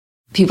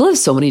People have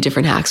so many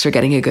different hacks for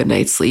getting a good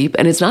night's sleep,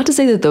 and it's not to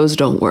say that those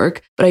don't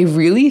work, but I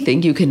really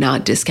think you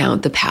cannot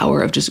discount the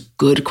power of just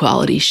good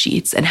quality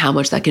sheets and how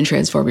much that can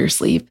transform your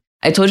sleep.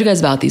 I told you guys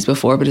about these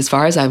before, but as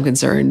far as I'm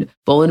concerned,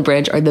 Boll &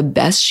 Branch are the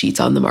best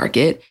sheets on the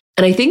market.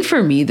 And I think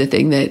for me, the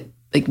thing that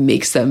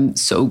makes them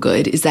so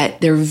good is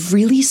that they're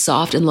really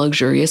soft and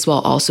luxurious while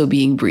also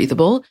being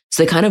breathable.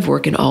 So they kind of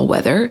work in all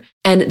weather.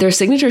 And their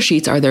signature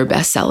sheets are their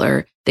best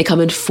seller. They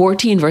come in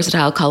 14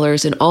 versatile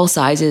colors in all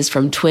sizes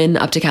from twin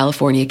up to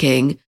California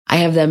King. I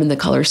have them in the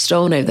color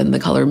stone. I have them in the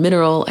color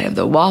mineral. I have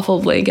the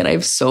waffle blanket. I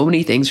have so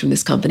many things from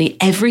this company.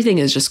 Everything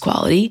is just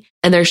quality.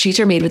 And their sheets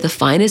are made with the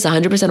finest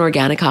 100%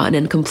 organic cotton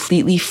and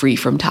completely free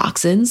from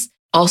toxins.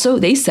 Also,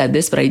 they said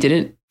this, but I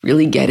didn't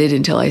really get it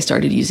until I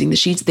started using the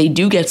sheets. They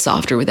do get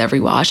softer with every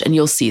wash, and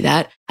you'll see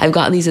that. I've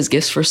gotten these as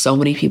gifts for so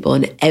many people,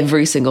 and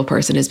every single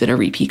person has been a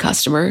repeat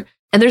customer.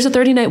 And there's a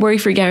 30-night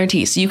worry-free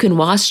guarantee, so you can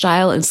wash,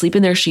 style, and sleep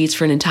in their sheets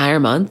for an entire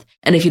month.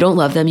 And if you don't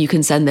love them, you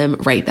can send them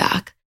right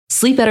back.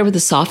 Sleep better with the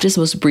softest,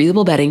 most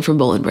breathable bedding from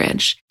Boll &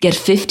 Branch. Get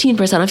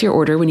 15% off your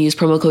order when you use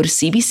promo code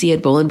CBC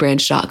at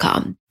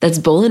bollandbranch.com. That's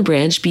Boll &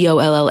 Branch,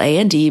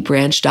 BOLLAND,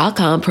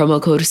 branch.com,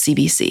 promo code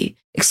CBC.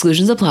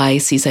 Exclusions apply.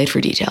 See site for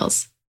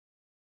details.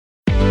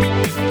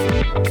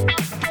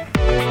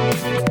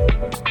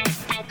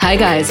 Hi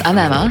guys, I'm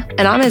Emma.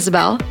 And I'm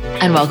Isabel.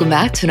 And welcome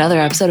back to another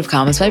episode of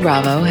Comments by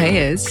Bravo.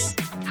 Hey Iz.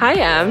 Hi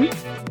Em.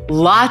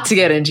 Lot to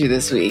get into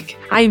this week.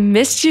 I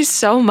missed you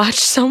so much.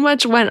 So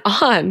much went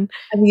on.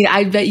 I mean,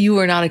 I bet you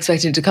were not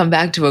expecting to come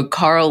back to a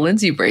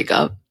Carl-Lindsay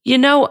breakup. You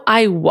know,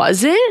 I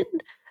wasn't,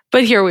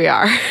 but here we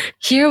are.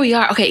 Here we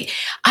are. Okay,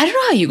 I don't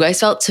know how you guys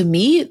felt. To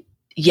me,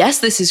 yes,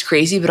 this is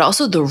crazy, but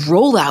also the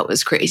rollout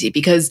was crazy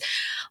because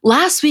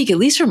last week, at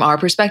least from our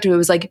perspective, it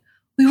was like,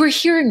 we were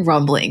hearing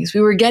rumblings.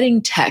 We were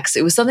getting texts.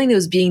 It was something that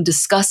was being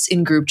discussed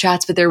in group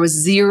chats, but there was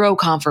zero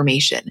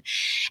confirmation.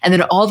 And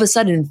then all of a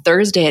sudden,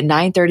 Thursday at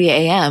 9:30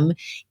 a.m.,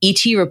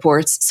 ET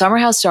reports Summer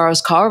House stars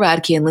Carl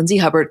Radke and Lindsay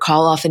Hubbard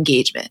call off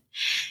engagement.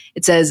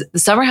 It says, the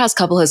Summer House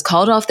couple has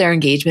called off their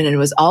engagement and it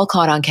was all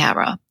caught on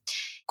camera.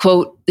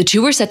 Quote, the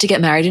two were set to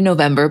get married in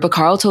November, but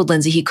Carl told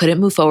Lindsay he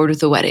couldn't move forward with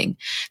the wedding.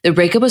 The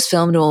breakup was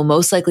filmed and will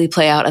most likely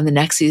play out on the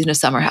next season of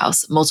Summer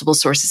House, multiple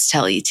sources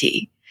tell ET.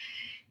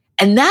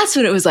 And that's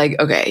when it was like,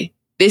 okay,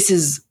 this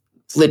is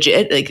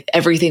legit. Like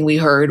everything we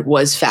heard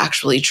was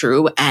factually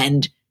true.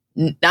 And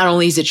not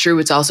only is it true,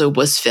 it's also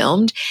was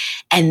filmed.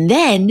 And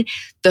then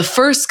the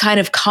first kind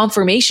of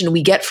confirmation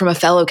we get from a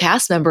fellow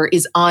cast member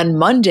is on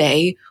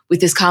Monday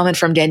with this comment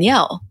from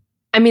Danielle.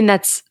 I mean,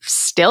 that's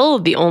still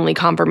the only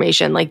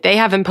confirmation. Like they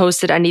haven't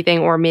posted anything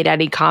or made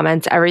any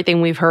comments.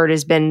 Everything we've heard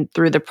has been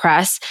through the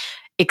press,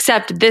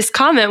 except this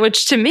comment,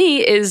 which to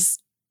me is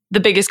the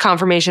biggest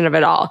confirmation of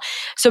it all.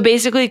 So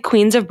basically,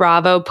 Queens of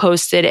Bravo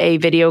posted a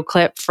video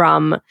clip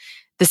from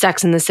the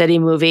Sex and the City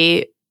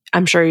movie.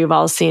 I'm sure you've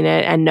all seen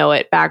it and know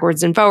it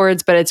backwards and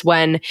forwards, but it's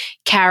when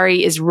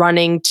Carrie is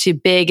running to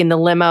Big in the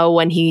limo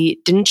when he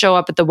didn't show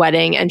up at the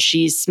wedding and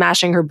she's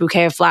smashing her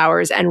bouquet of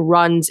flowers and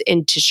runs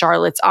into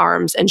Charlotte's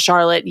arms and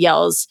Charlotte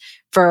yells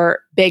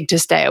for Big to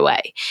stay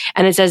away.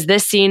 And it says,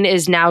 this scene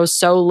is now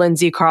so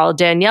Lindsay, Carl,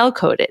 Danielle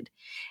coded.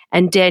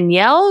 And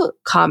Danielle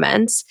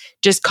comments,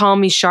 just call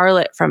me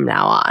Charlotte from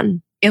now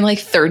on. In like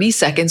 30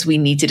 seconds, we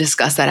need to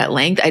discuss that at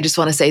length. I just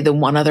want to say the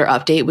one other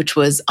update, which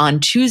was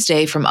on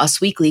Tuesday from Us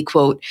Weekly,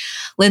 quote,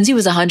 Lindsay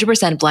was 100%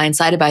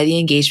 blindsided by the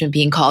engagement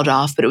being called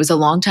off, but it was a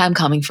long time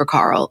coming for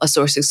Carl, a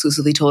source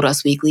exclusively told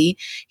Us Weekly.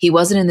 He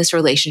wasn't in this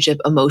relationship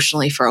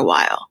emotionally for a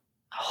while.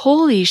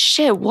 Holy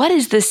shit, what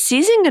is this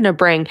season going to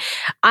bring?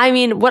 I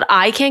mean, what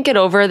I can't get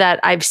over that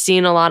I've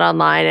seen a lot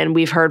online and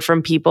we've heard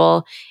from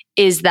people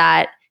is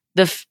that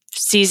the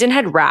season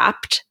had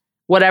wrapped.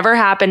 Whatever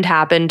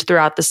happened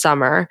throughout the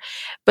summer,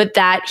 but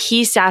that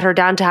he sat her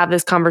down to have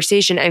this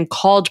conversation and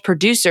called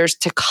producers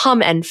to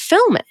come and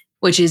film it.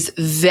 Which is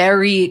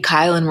very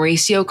Kyle and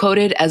Mauricio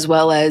coded as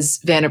well as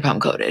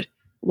Vanderpump coded.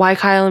 Why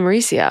Kyle and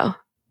Mauricio?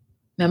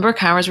 Remember,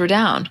 cameras were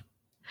down.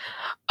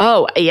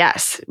 Oh,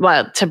 yes.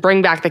 Well, to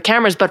bring back the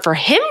cameras, but for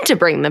him to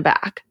bring them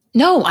back.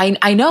 No,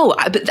 I know.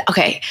 But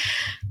okay.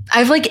 I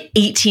have like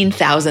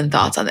 18,000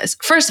 thoughts on this.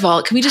 First of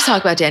all, can we just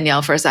talk about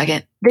Danielle for a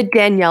second? The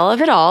Danielle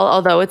of it all,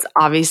 although it's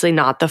obviously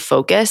not the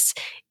focus,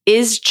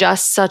 is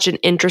just such an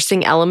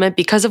interesting element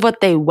because of what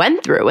they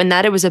went through and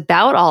that it was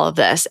about all of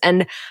this.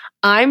 And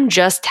I'm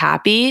just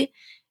happy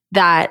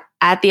that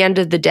at the end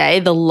of the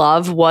day, the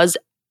love was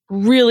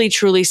really,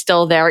 truly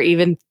still there,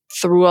 even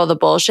through all the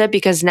bullshit,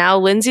 because now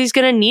Lindsay's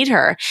going to need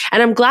her.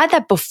 And I'm glad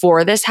that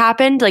before this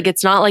happened, like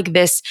it's not like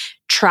this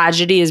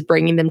tragedy is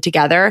bringing them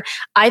together.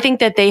 I think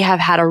that they have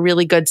had a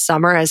really good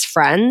summer as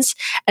friends.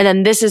 And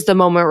then this is the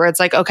moment where it's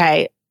like,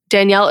 okay,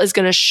 Danielle is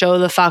going to show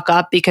the fuck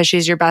up because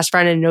she's your best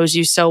friend and knows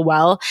you so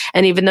well.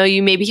 And even though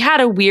you maybe had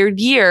a weird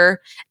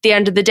year, at the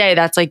end of the day,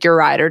 that's like your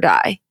ride or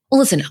die. Well,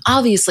 listen,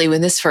 obviously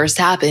when this first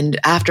happened,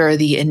 after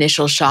the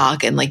initial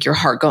shock and like your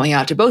heart going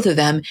out to both of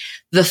them,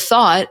 the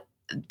thought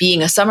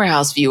being a Summer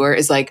House viewer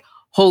is like,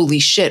 holy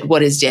shit,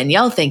 what is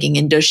Danielle thinking?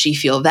 And does she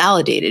feel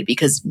validated?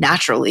 Because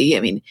naturally, I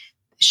mean,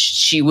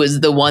 she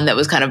was the one that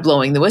was kind of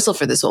blowing the whistle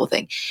for this whole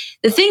thing.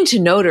 The thing to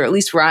note, or at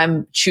least where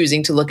I'm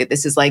choosing to look at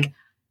this, is like,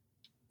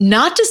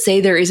 not to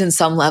say there isn't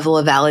some level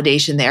of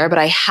validation there, but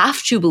I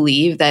have to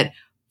believe that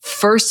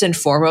first and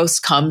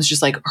foremost comes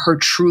just like her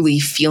truly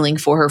feeling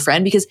for her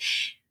friend. Because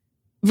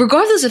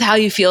regardless of how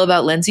you feel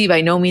about Lindsay,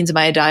 by no means am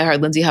I a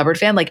diehard Lindsay Hubbard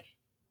fan, like,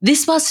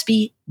 this must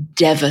be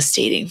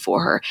devastating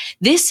for her.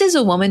 This is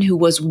a woman who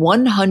was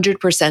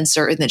 100%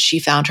 certain that she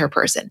found her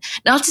person.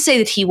 Not to say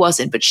that he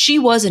wasn't, but she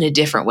was in a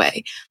different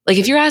way. Like,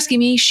 if you're asking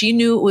me, she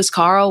knew it was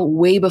Carl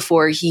way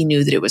before he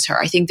knew that it was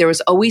her. I think there was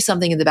always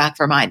something in the back of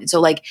her mind. And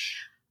so, like,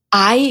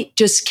 I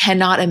just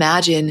cannot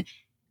imagine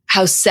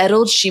how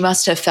settled she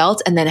must have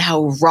felt and then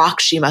how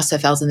rocked she must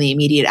have felt in the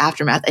immediate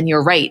aftermath. And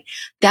you're right.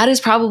 That is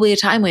probably a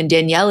time when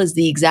Danielle is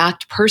the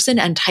exact person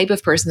and type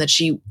of person that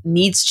she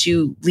needs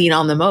to lean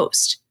on the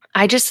most.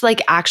 I just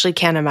like actually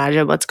can't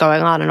imagine what's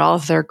going on in all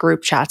of their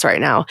group chats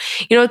right now.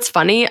 You know, it's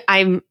funny.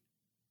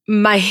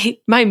 My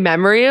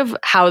memory of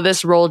how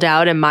this rolled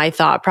out and my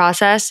thought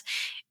process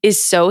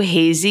is so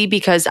hazy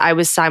because I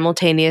was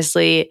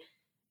simultaneously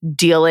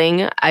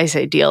dealing,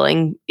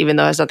 even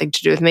though it has nothing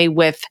to do with me,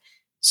 with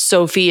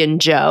Sophie and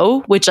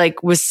Joe, which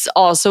like was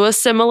also a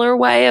similar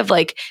way of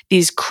like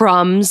these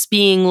crumbs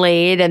being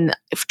laid and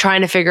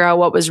trying to figure out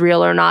what was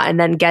real or not and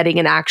then getting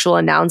an actual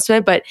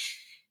announcement. But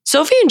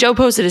Sophie and Joe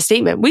posted a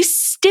statement. We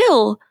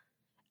still,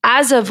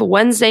 as of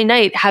Wednesday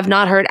night, have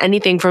not heard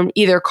anything from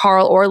either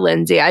Carl or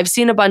Lindsay. I've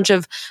seen a bunch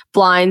of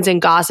blinds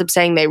and gossip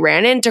saying they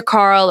ran into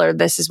Carl or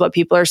this is what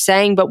people are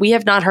saying, but we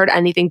have not heard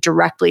anything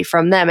directly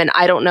from them. And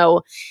I don't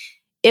know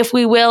if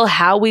we will,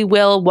 how we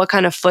will, what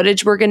kind of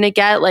footage we're going to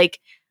get. Like,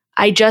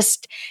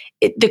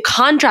 the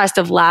contrast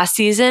of last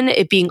season,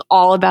 it being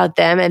all about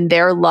them and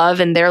their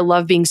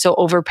love being so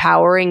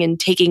overpowering and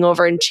taking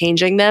over and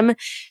changing them,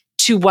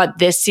 to what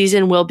this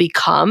season will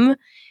become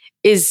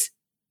is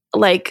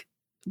like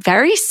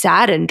very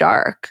sad and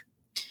dark.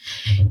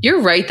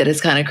 You're right that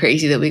it's kind of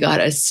crazy that we got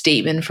a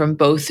statement from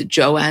both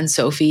Joe and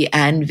Sophie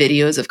and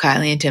videos of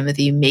Kylie and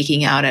Timothy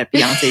making out at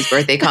Beyonce's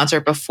birthday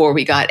concert before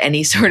we got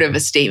any sort of a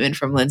statement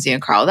from Lindsay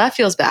and Carl. That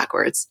feels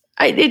backwards.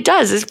 It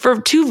does. It's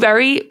for two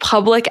very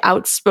public,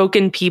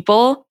 outspoken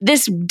people.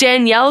 This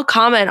Danielle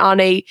comment on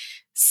a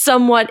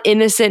somewhat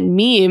innocent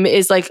meme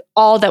is like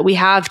all that we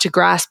have to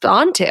grasp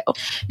onto.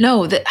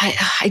 No, that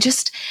I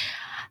just,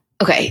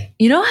 okay.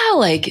 You know how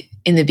like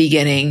in the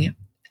beginning,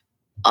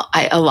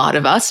 a lot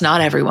of us, not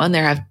everyone,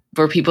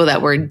 were people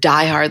that were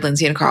diehard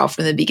Lindsay and Carl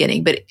from the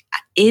beginning, but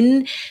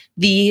in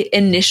the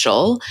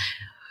initial,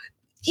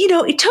 you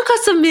know, it took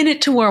us a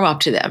minute to warm up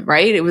to them,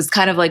 right? It was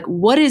kind of like,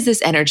 what is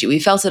this energy? We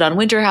felt it on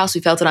Winter House. We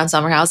felt it on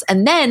Summer House.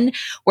 And then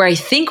where I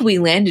think we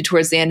landed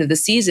towards the end of the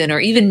season or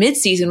even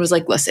mid-season was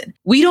like, listen,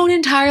 we don't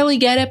entirely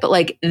get it, but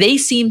like they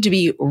seem to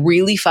be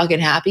really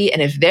fucking happy.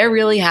 And if they're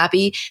really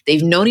happy,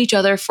 they've known each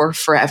other for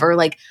forever.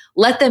 Like,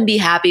 let them be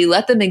happy,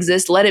 let them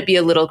exist, let it be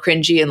a little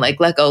cringy and like,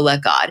 let go,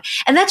 let God.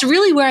 And that's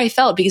really where I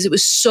felt because it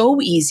was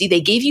so easy.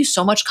 They gave you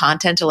so much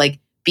content to like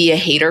be a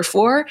hater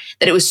for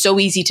that it was so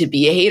easy to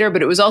be a hater,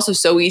 but it was also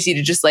so easy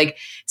to just like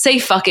say,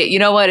 fuck it. You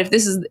know what? If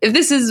this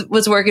is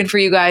what's working for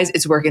you guys,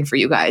 it's working for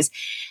you guys.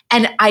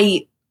 And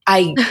I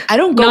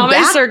don't go not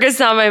back. My circus,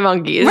 not my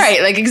monkeys.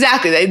 Right. Like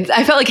exactly.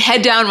 I felt like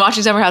head down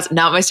watching Summer House,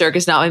 not my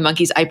circus, not my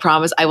monkeys. I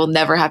promise I will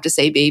never have to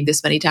say babe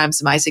this many times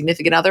to my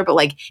significant other. But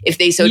like if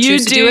they so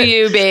choose to do it.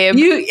 You babe.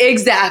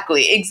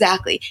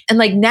 Exactly. And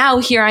like now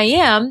here I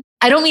am.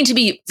 I don't mean to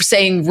be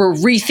saying we're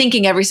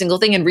rethinking every single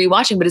thing and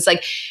rewatching, but it's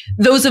like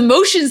those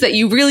emotions that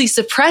you really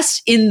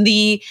suppressed in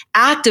the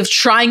act of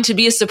trying to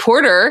be a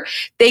supporter,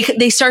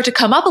 they start to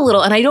come up a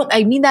little. And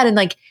I mean that in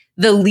like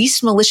the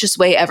least malicious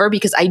way ever,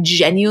 because I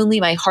genuinely,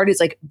 my heart is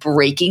like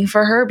breaking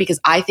for her because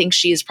I think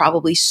she is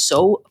probably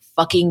so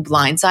fucking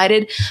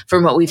blindsided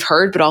from what we've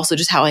heard, but also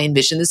just how I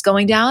envision this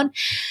going down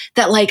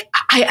that like,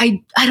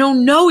 I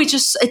don't know.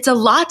 It's a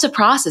lot to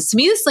process. To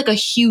me, this is like a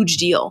huge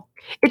deal.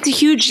 It's a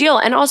huge deal.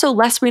 And also,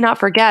 lest we not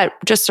forget,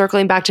 just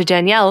circling back to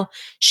Danielle,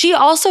 she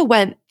also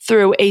went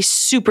through a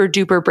super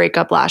duper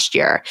breakup last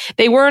year.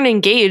 They weren't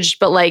engaged,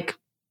 but like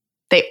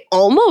they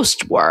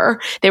almost were.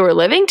 They were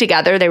living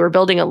together. They were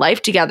building a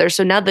life together.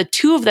 So now the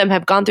two of them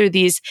have gone through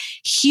these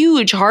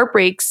huge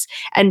heartbreaks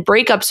and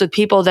breakups with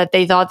people that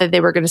they thought that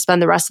they were going to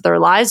spend the rest of their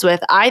lives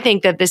with. I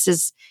think that this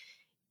is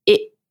it.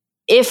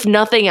 If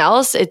nothing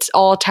else, it's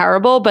all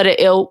terrible, but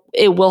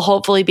it will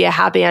hopefully be a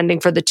happy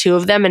ending for the two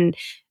of them. And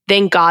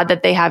thank God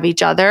that they have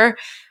each other.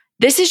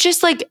 This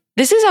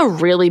is a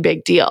really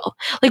big deal.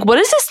 Like, what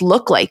does this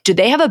look like? Do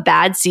they have a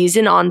bad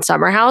season on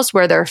Summer House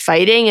where they're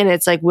fighting and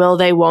it's like, will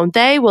they, won't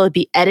they? Will it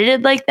be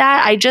edited like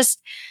that?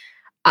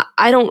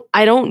 I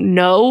don't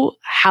know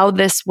how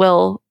this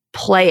will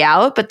play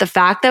out, but the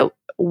fact that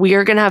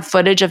we're going to have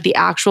footage of the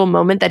actual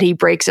moment that he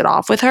breaks it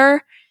off with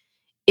her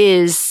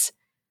is,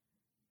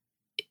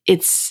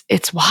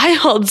 it's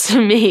wild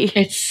to me.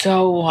 It's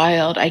so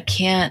wild. I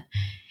can't.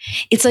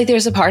 It's like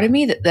there's a part of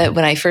me that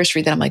when I first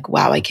read that, I'm like,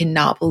 wow, I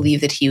cannot believe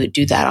that he would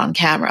do that on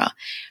camera.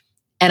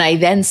 And I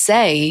then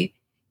say,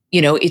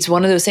 you know, it's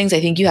one of those things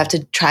I think you have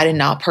to try to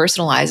not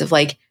personalize of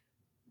like,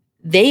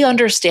 they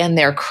understand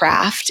their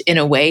craft in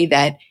a way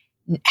that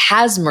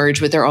has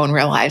merged with their own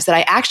real lives, that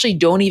I actually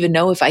don't even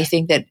know if I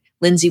think that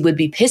Lindsay would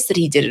be pissed that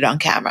he did it on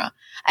camera.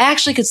 I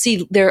actually could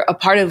see there a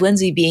part of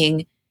Lindsay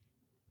being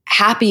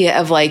happy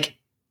of like,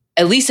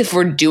 at least if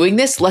we're doing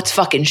this, let's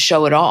fucking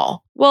show it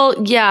all. Well,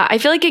 yeah, I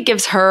feel like it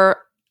gives her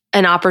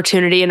an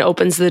opportunity and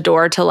opens the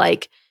door to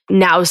like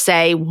now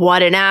say,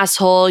 what an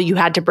asshole. You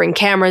had to bring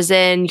cameras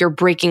in. You're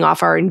breaking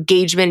off our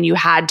engagement. You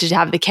had to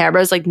have the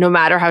cameras. Like no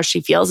matter how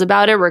she feels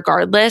about it,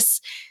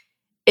 regardless,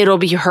 it'll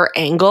be her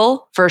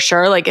angle for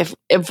sure. Like if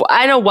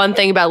I know one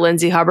thing about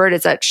Lindsay Hubbard,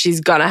 it's that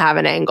she's gonna have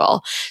an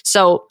angle.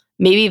 So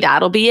maybe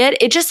that'll be it.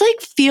 It just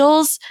like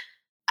feels,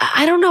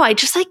 I don't know. I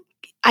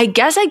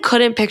guess I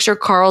couldn't picture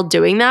Carl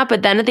doing that.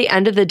 But then at the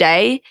end of the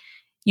day,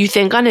 you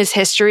think on his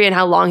history and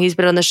how long he's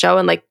been on the show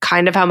and like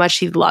kind of how much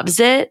he loves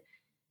it.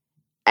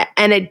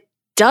 And it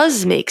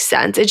does make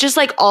sense. It's just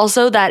like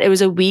also that it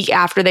was a week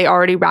after they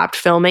already wrapped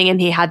filming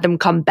and he had them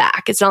come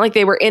back. It's not like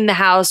they were in the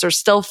house or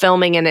still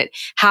filming and it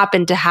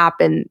happened to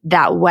happen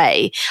that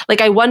way.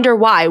 Like I wonder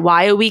why.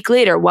 Why a week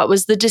later? What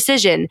was the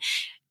decision?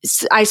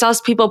 I saw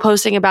people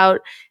posting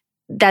about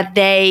that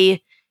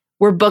they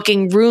were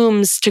booking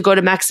rooms to go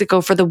to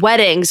Mexico for the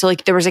wedding. So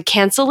like there was a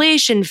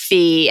cancellation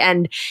fee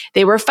and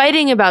they were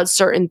fighting about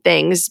certain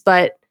things.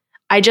 But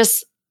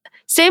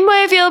same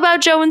way I feel about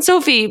Joe and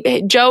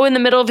Sophie. Joe in the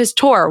middle of his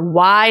tour.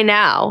 Why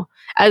now?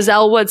 As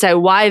Elle would say,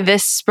 why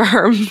this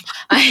sperm?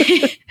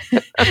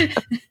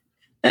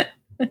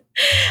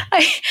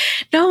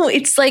 No,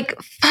 it's like,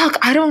 fuck,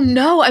 I don't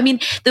know. I mean,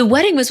 the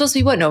wedding was supposed to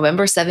be what,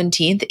 November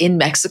 17th in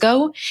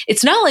Mexico?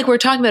 It's not like we're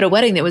talking about a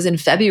wedding that was in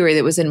February,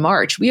 that was in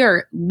March. We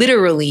are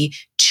literally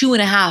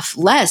 2.5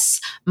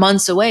 less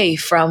months away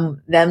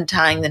from them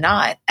tying the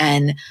knot.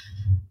 And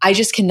I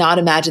just cannot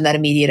imagine that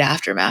immediate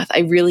aftermath.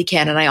 I really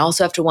can. And I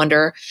also have to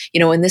wonder,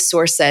 when this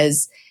source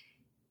says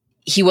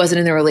he wasn't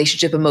in the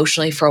relationship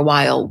emotionally for a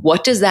while,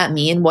 what does that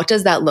mean? What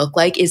does that look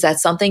like? Is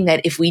that something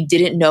that if we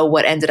didn't know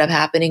what ended up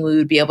happening, we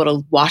would be able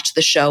to watch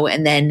the show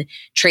and then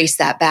trace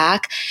that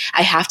back?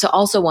 I have to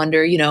also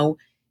wonder,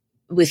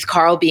 with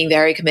Carl being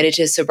very committed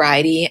to his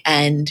sobriety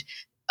and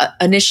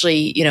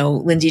initially,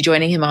 Lindsay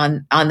joining him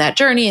on that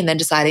journey and then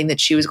deciding that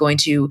she was going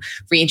to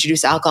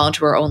reintroduce alcohol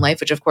into her own life,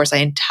 which of course I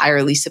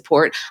entirely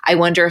support. I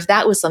wonder if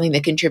that was something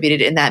that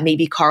contributed in that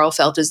maybe Carl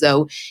felt as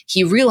though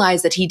he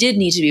realized that he did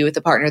need to be with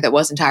a partner that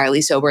was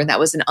entirely sober. And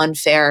that was an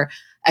unfair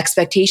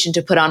expectation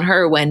to put on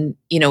her when,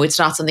 it's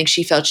not something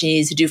she felt she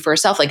needed to do for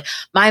herself. Like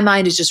my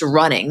mind is just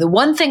running. The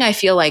one thing I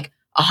feel like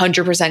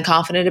 100%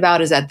 confident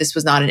about is that this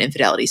was not an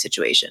infidelity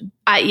situation.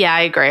 Yeah,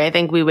 I agree. I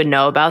think we would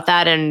know about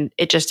that. And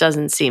it just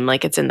doesn't seem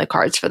like it's in the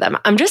cards for them.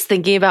 I'm just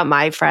thinking about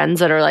my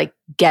friends that are like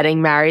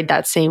getting married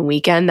that same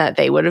weekend that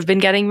they would have been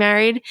getting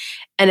married.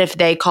 And if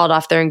they called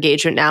off their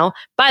engagement now,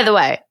 by the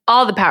way,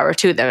 all the power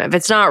to them. If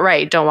it's not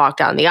right, don't walk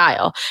down the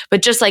aisle.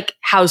 But just like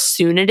how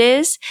soon it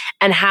is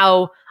and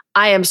how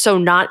I am so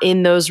not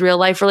in those real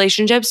life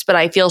relationships, but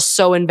I feel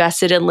so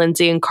invested in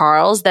Lindsay and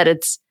Carl's that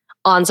it's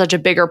on such a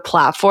bigger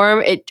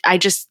platform. I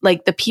just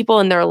like the people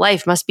in their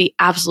life must be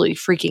absolutely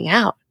freaking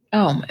out.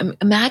 Oh,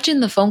 imagine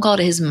the phone call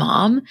to his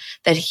mom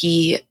that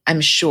he, I'm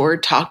sure,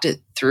 talked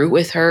it through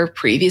with her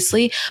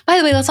previously. By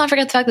the way, let's not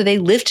forget the fact that they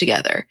live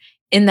together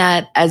in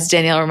that, as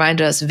Danielle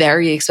reminded us,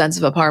 very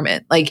expensive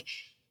apartment. Like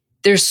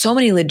there's so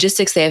many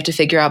logistics they have to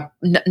figure out,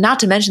 not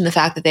to mention the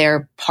fact that they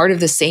are part of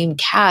the same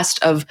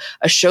cast of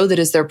a show that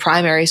is their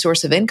primary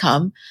source of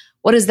income.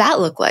 What does that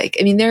look like?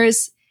 I mean,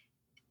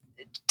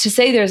 to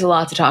say there's a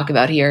lot to talk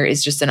about here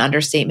is just an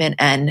understatement.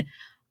 And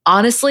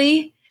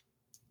honestly,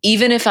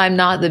 even if I'm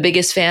not the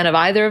biggest fan of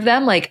either of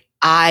them, like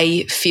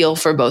I feel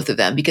for both of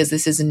them because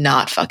this is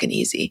not fucking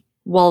easy.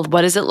 Well,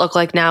 what does it look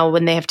like now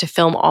when they have to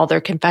film all their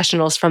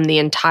confessionals from the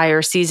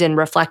entire season,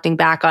 reflecting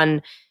back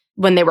on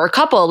when they were a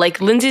couple? Like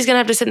Lindsay's going to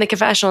have to sit in the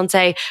confessional and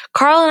say,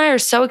 Carl and I are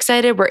so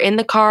excited. We're in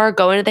the car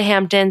going to the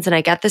Hamptons and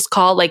I get this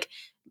call. Like,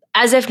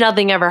 as if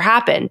nothing ever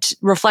happened,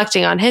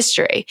 reflecting on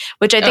history,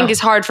 which I think is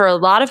hard for a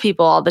lot of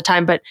people all the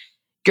time. But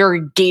your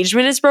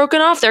engagement is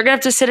broken off. They're going to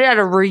have to sit at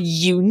a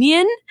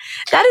reunion.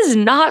 That is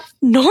not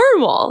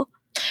normal.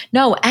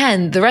 No,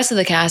 and the rest of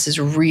the cast is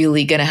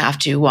really going to have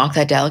to walk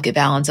that delicate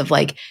balance of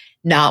like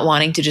not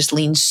wanting to just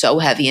lean so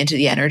heavy into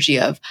the energy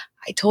of,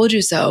 I told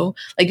you so.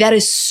 Like that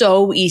is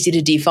so easy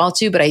to default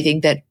to, but I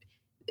think that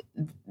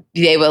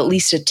they will at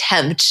least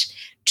attempt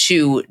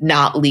to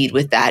not lead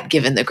with that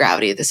given the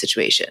gravity of the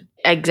situation.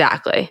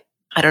 Exactly.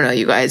 I don't know,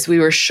 you guys. We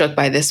were shook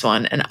by this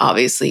one, and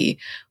obviously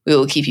we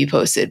will keep you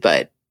posted,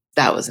 but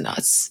that was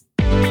nuts.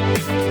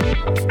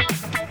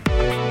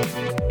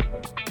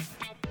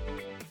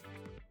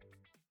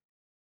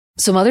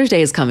 So Mother's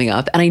Day is coming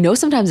up, and I know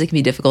sometimes it can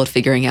be difficult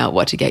figuring out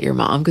what to get your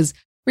mom because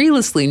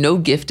realistically, no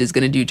gift is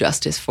going to do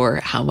justice for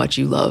how much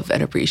you love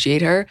and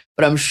appreciate her.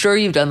 But I'm sure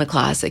you've done the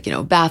classic,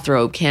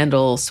 bathrobe,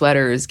 candle,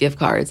 sweaters, gift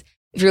cards.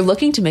 If you're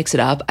looking to mix it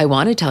up, I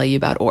want to tell you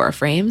about Aura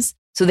Frames.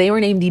 So they were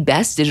named the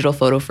best digital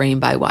photo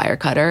frame by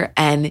Wirecutter.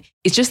 And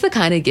it's just the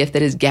kind of gift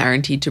that is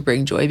guaranteed to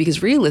bring joy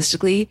because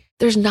realistically,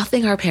 there's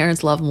nothing our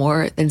parents love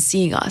more than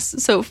seeing us.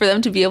 So for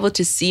them to be able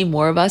to see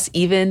more of us,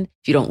 even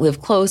if you don't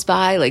live close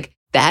by, like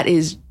that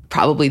is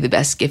probably the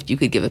best gift you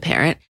could give a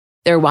parent.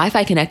 They're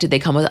Wi-Fi connected. They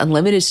come with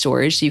unlimited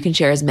storage, so you can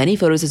share as many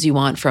photos as you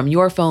want from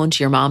your phone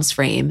to your mom's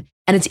frame.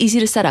 And it's easy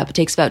to set up. It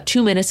takes about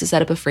 2 minutes to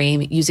set up a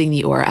frame using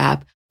the Aura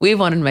app. We have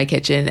one in my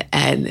kitchen,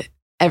 and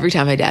every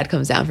time my dad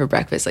comes down for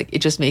breakfast, like it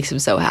just makes him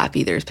so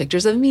happy. There's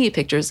pictures of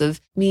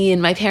me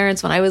and my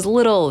parents when I was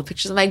little,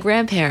 pictures of my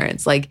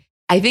grandparents. Like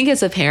I think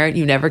as a parent,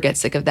 you never get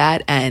sick of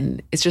that.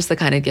 And it's just the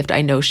kind of gift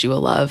I know she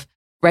will love.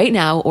 Right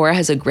now, Aura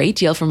has a great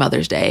deal for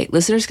Mother's Day.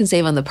 Listeners can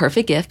save on the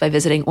perfect gift by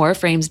visiting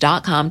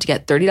auraframes.com to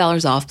get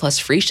 $30 off plus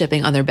free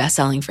shipping on their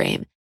best-selling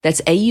frame.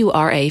 That's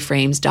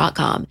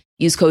AURAframes.com.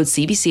 Use code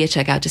CBC at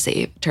checkout to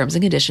save. Terms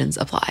and conditions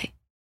apply.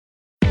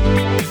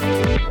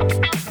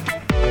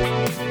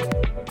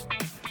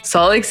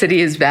 Salt Lake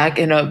City is back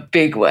in a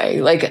big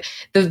way. Like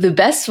the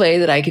best way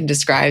that I can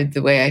describe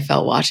the way I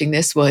felt watching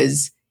this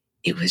was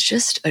it was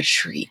just a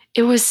treat.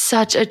 It was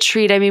such a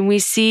treat. I mean, we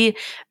see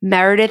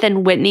Meredith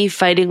and Whitney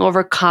fighting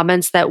over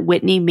comments that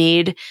Whitney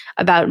made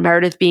about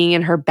Meredith being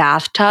in her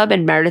bathtub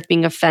and Meredith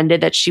being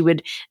offended that she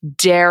would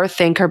dare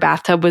think her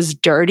bathtub was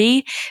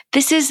dirty.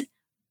 This is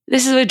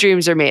what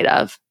dreams are made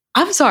of.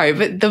 I'm sorry,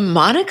 but the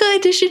Monica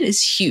edition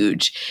is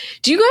huge.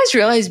 Do you guys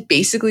realize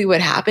basically what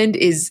happened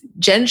is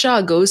Jen Shah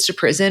goes to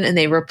prison and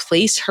they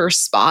replace her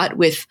spot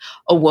with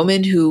a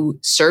woman who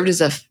served as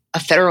a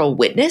federal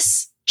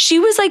witness? She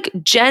was like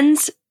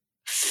Jen's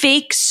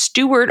fake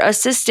steward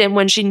assistant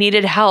when she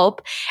needed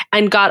help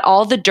and got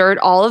all the dirt,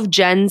 all of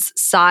Jen's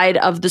side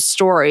of the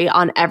story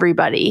on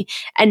everybody.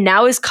 And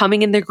now is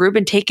coming in the group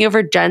and taking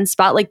over Jen's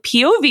spot. Like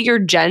POV, you're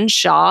Jen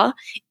Shah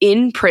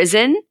in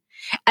prison.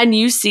 And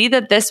you see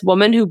that this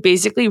woman who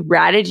basically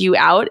ratted you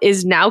out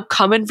is now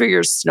coming for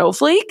your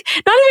snowflake.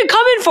 Not even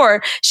coming for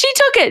her. She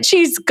took it.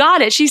 She's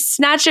got it. She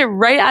snatched it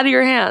right out of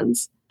your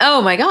hands. Oh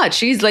my God,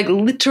 she's like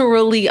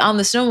literally on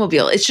the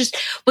snowmobile. It's just,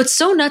 what's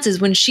so nuts is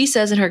when she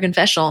says in her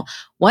confessional,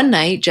 one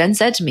night, Jen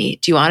said to me,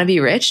 do you want to be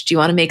rich? Do you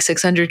want to make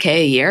 $600K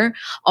a year?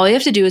 All you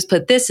have to do is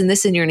put this and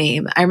this in your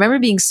name. I remember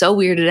being so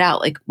weirded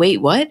out, like,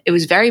 wait, what? It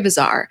was very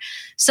bizarre.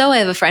 So I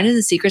have a friend in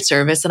the Secret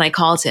Service and I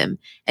called him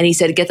and he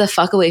said, get the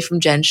fuck away from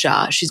Jen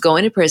Shah. She's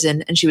going to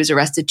prison and she was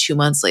arrested 2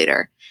 months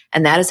later.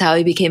 And that is how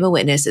he became a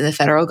witness in the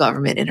federal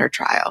government in her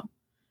trial.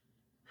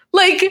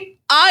 Like,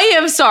 I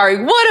am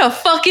sorry. What a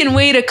fucking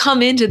way to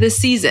come into this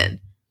season.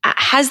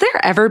 Has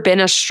there ever been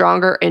a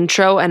stronger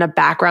intro and a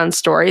background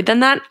story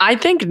than that? I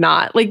think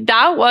not. Like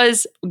that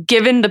was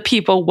giving the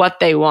people what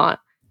they want.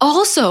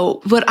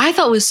 Also, what I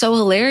thought was so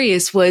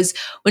hilarious was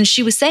when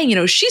she was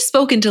saying, she's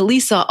spoken to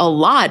Lisa a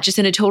lot, just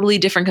in a totally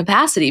different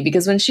capacity.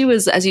 Because when she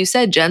was, as you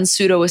said, Jen's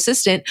pseudo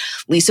assistant,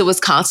 Lisa was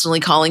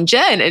constantly calling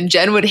Jen and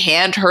Jen would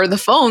hand her the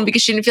phone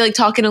because she didn't feel like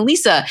talking to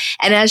Lisa.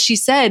 And as she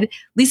said,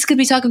 Lisa could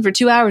be talking for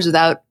 2 hours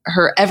without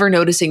her ever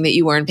noticing that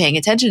you weren't paying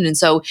attention. And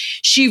so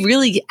she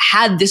really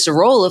had this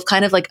role of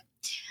kind of like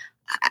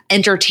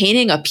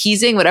entertaining,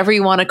 appeasing, whatever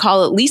you want to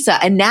call it, Lisa.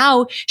 And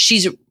now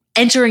she's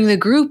entering the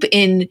group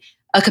in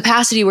a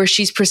capacity where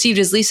she's perceived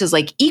as Lisa's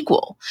like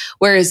equal.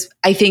 Whereas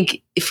I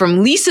think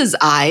from Lisa's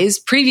eyes,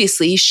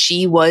 previously,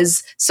 she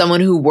was someone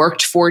who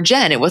worked for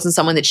Jen. It wasn't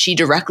someone that she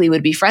directly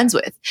would be friends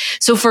with.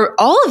 So for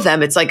all of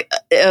them, it's like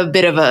a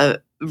bit of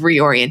a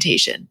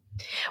reorientation.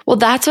 Well,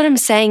 that's what I'm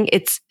saying.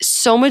 It's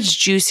so much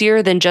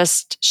juicier than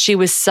just she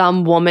was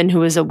some woman who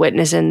was a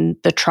witness in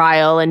the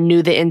trial and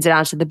knew the ins and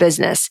outs of the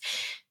business.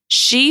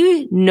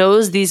 She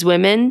knows these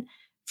women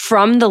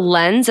from the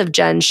lens of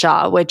Jen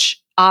Shah,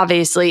 which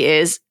obviously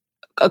is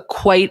a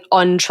quite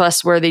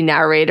untrustworthy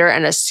narrator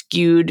and a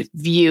skewed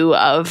view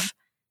of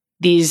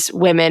these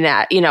women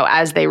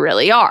as they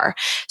really are.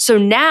 So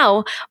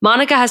now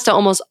Monica has to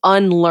almost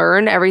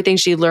unlearn everything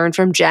she learned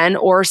from Jen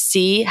or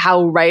see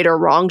how right or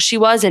wrong she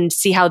was and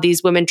see how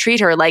these women treat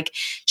her. Like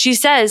she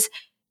says,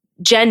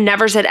 Jen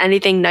never said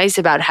anything nice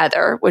about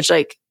Heather, which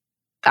like,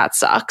 that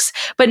sucks.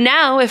 But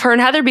now if her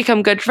and Heather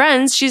become good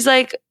friends, she's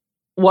like,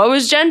 what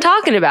was Jen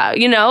talking about?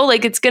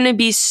 Like it's going to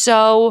be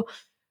so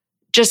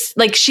just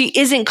like she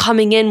isn't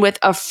coming in with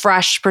a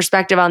fresh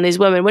perspective on these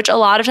women, which a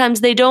lot of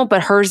times they don't,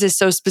 but hers is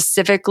so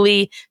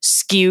specifically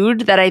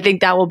skewed that I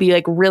think that will be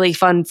like really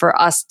fun for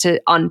us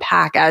to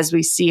unpack as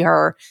we see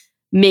her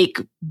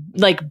make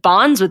like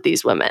bonds with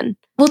these women.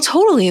 Well,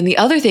 totally. And the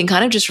other thing,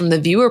 kind of just from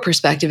the viewer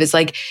perspective, is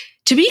like,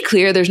 to be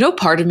clear, there's no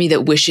part of me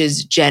that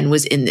wishes Jen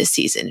was in this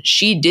season.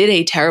 She did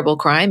a terrible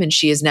crime and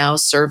she is now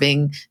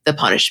serving the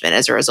punishment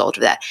as a result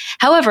of that.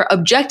 However,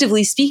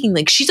 objectively speaking,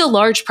 like she's a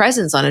large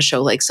presence on a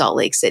show like Salt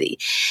Lake City.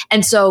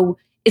 And so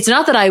it's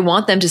not that I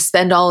want them to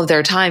spend all of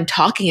their time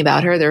talking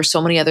about her. There are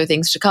so many other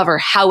things to cover.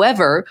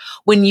 However,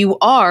 when you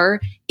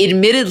are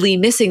admittedly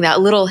missing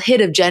that little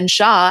hit of Jen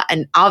Shah,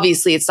 and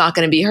obviously it's not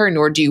going to be her,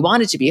 nor do you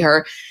want it to be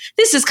her,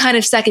 this is kind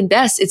of second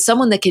best. It's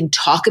someone that can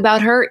talk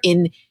about her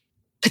in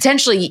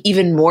potentially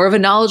even more of a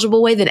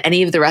knowledgeable way than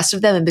any of the rest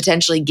of them and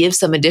potentially give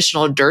some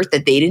additional dirt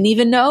that they didn't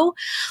even know.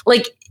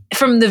 Like,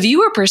 from the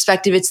viewer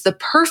perspective, it's the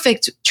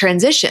perfect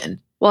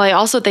transition. Well, I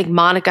also think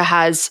Monica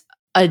has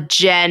a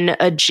Jen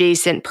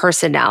adjacent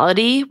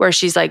personality where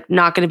she's like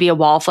not going to be a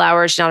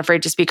wallflower. She's not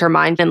afraid to speak her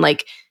mind. And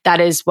like,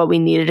 that is what we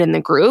needed in the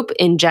group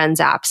in Jen's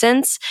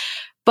absence.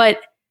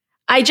 But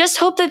I just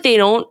hope that they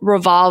don't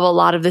revolve a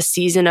lot of the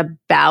season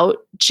about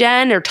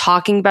Jen or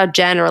talking about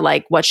Jen or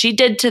like what she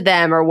did to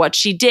them or what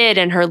she did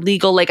and her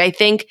legal, like, I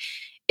think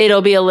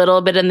it'll be a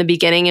little bit in the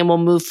beginning and we'll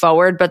move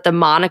forward, but the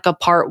Monica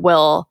part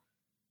will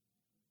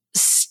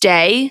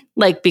stay,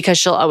 like, because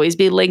she'll always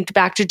be linked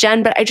back to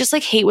Jen. But I just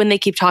like hate when they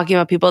keep talking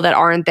about people that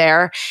aren't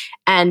there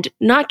and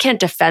not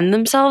can't defend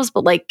themselves,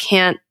 but like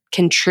can't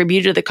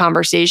contribute to the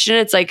conversation.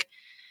 It's like,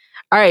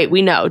 all right,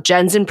 we know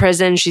Jen's in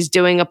prison. She's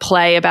doing a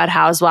play about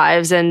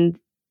housewives and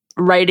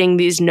writing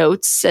these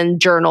notes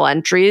and journal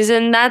entries,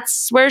 and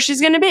that's where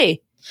she's going to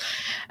be.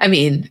 I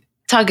mean,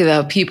 talk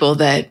about people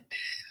that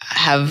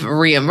have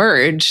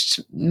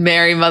reemerged.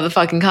 Mary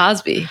motherfucking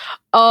Cosby.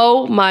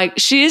 Oh my,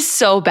 she is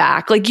so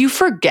back. Like, you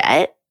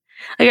forget.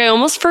 Like, I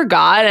almost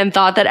forgot and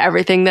thought that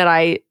everything that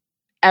I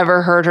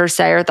ever heard her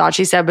say or thought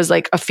she said was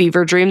like a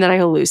fever dream that I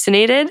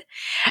hallucinated.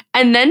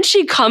 And then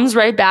she comes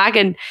right back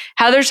and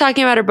Heather's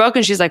talking about her book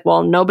and she's like,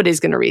 well,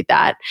 nobody's going to read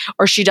that.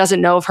 Or she doesn't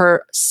know if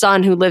her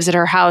son who lives at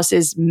her house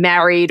is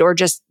married or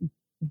just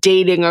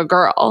dating a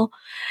girl.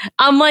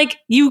 I'm like,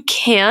 you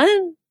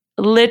can't.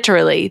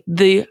 Literally,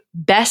 the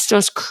best,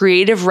 most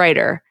creative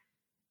writer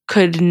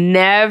could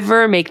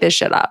never make this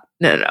shit up.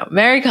 No.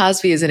 Mary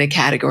Cosby is in a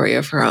category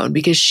of her own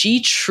because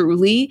she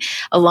truly,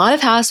 a lot of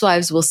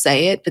housewives will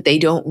say it, but they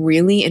don't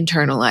really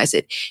internalize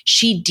it.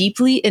 She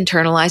deeply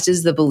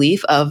internalizes the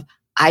belief of,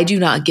 I do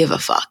not give a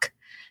fuck.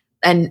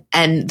 And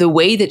the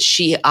way that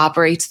she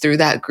operates through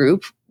that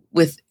group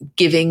with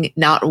giving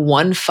not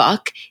one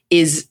fuck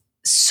is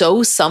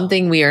so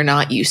something we are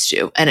not used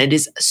to. And it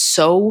is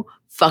so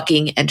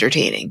fucking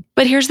entertaining.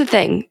 But here's the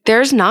thing.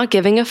 There's not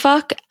giving a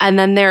fuck. And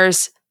then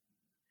there's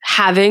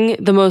having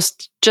the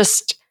most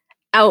just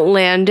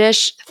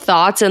outlandish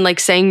thoughts and like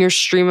saying your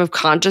stream of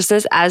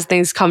consciousness as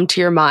things come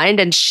to your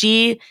mind. And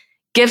she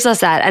gives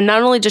us that. And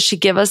not only does she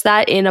give us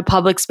that in a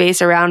public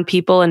space around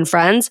people and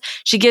friends,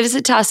 she gives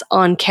it to us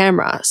on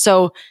camera.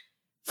 So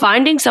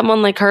finding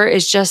someone like her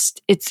is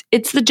just,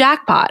 it's the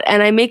jackpot.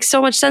 And it makes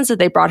so much sense that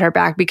they brought her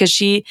back because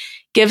she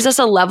gives us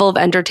a level of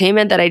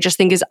entertainment that I just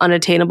think is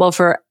unattainable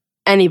for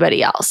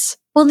anybody else.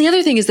 Well, and the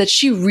other thing is that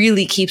she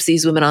really keeps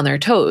these women on their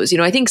toes. You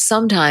know, I think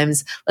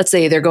sometimes, let's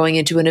say they're going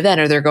into an event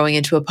or they're going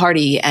into a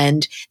party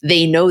and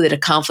they know that a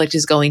conflict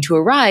is going to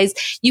arise.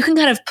 You can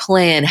kind of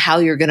plan how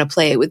you're going to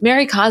play it. With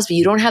Mary Cosby,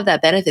 you don't have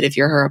that benefit if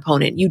you're her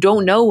opponent. You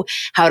don't know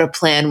how to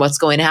plan what's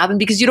going to happen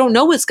because you don't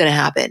know what's going to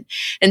happen.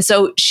 And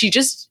so she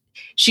just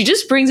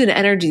brings an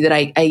energy that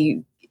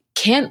I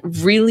can't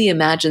really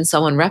imagine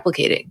someone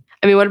replicating.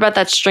 I mean, what about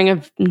that string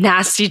of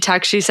nasty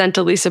texts she sent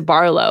to Lisa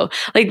Barlow?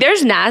 Like,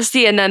 there's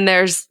nasty and then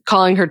there's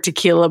calling her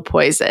tequila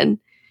poison.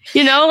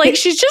 You know, like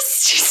she's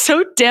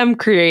so damn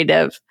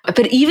creative.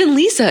 But even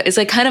Lisa is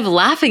like kind of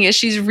laughing as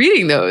she's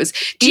reading those.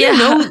 Do you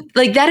know,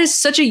 like that is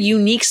such a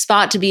unique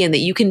spot to be in that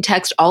you can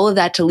text all of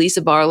that to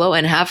Lisa Barlow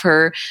and have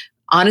her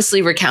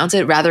honestly recount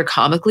it rather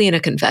comically in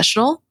a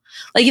confessional.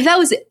 Like if that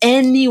was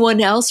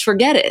anyone else,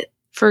 forget it.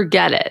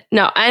 Forget it.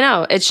 No, I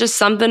know. It's just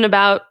something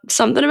about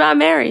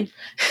Mary.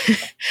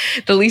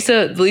 The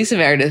Lisa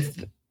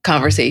Meredith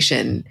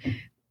conversation,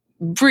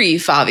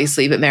 brief,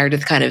 obviously, but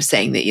Meredith kind of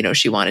saying that, you know,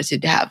 she wanted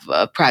to have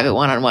a private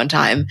one-on-one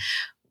time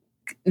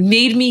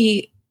made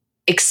me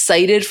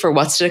excited for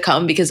what's to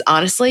come because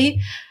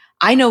honestly,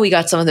 I know we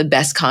got some of the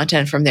best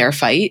content from their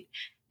fight.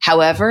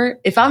 However,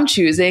 if I'm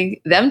choosing,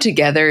 them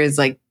together is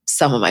like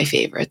some of my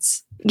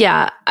favorites.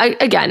 Yeah.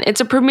 Again, it's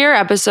a premiere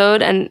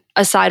episode. And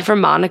aside from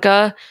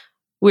Monica,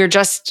 we're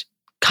just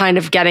kind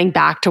of getting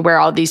back to where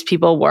all these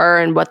people were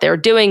and what they're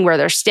doing, where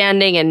they're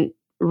standing and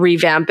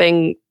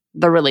revamping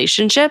the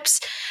relationships.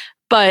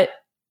 But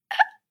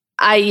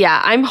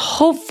I'm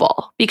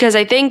hopeful because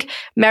I think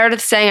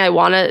Meredith saying I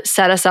want to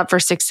set us up for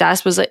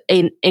success was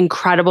an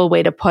incredible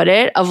way to put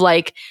it of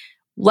like,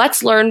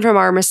 let's learn from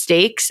our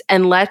mistakes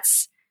and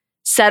let's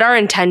set our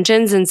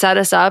intentions and set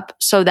us up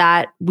so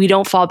that we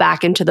don't fall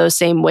back into those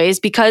same ways.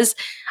 Because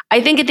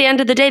I think at the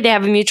end of the day, they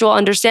have a mutual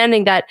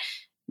understanding that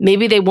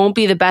maybe they won't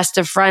be the best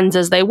of friends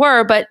as they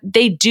were, but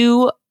they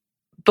do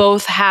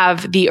both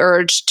have the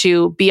urge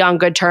to be on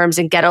good terms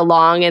and get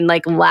along and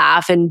like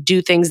laugh and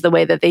do things the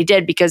way that they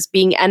did because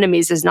being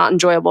enemies is not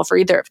enjoyable for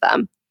either of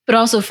them. But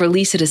also for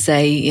Lisa to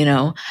say, you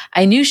know,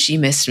 I knew she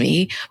missed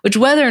me, which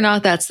whether or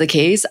not that's the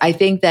case, I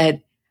think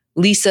that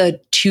Lisa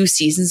 2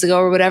 seasons ago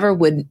or whatever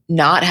would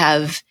not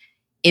have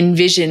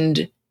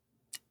envisioned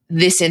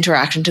this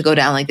interaction to go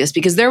down like this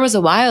because there was a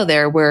while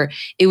there where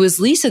it was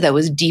Lisa that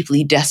was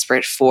deeply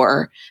desperate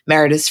for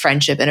Meredith's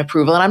friendship and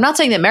approval. And I'm not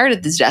saying that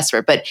Meredith is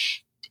desperate, but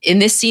in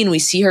this scene, we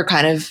see her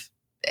kind of,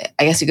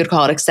 I guess you could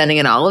call it extending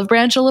an olive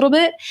branch a little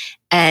bit.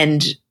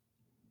 And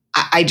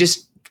I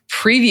just,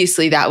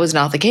 previously that was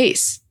not the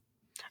case.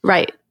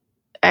 Right.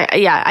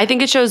 I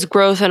think it shows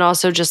growth and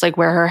also just like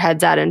where her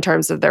head's at in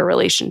terms of their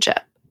relationship.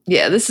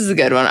 Yeah, this is a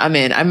good one. I'm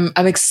in.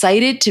 I'm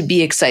excited to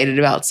be excited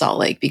about Salt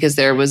Lake because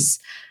there was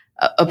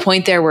a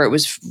point there where it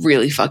was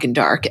really fucking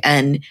dark.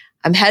 And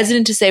I'm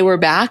hesitant to say we're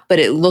back, but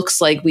it looks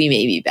like we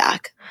may be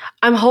back.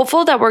 I'm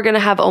hopeful that we're going to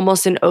have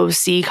almost an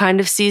OC kind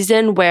of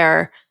season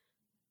where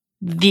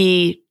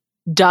the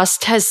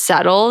dust has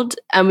settled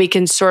and we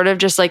can sort of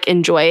just like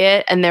enjoy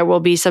it and there will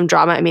be some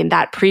drama. I mean,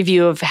 that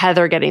preview of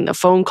Heather getting the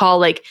phone call,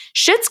 like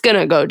shit's going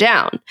to go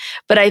down.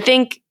 But I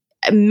think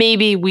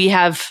maybe we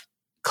have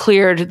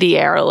cleared the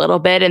air a little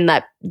bit and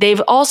that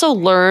they've also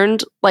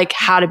learned like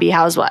how to be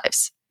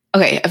housewives.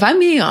 Okay, if I'm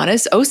being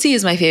honest, OC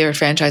is my favorite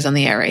franchise on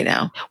the air right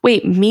now.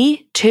 Wait,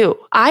 me too.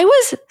 I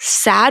was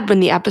sad when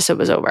the episode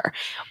was over.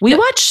 We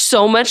watched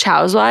so much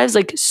Housewives,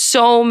 like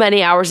so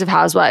many hours of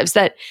Housewives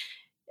that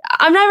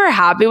I'm never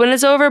happy when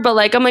it's over, but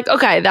like I'm like,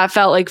 okay, that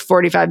felt like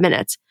 45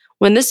 minutes.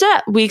 When this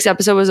week's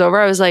episode was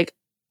over, I was like,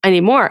 I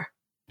need more.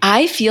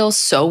 I feel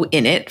so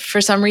in it for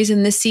some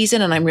reason this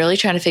season, and I'm really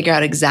trying to figure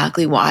out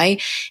exactly why.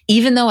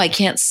 Even though I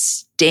can't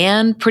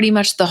stand pretty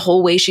much the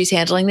whole way she's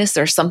handling this,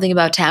 there's something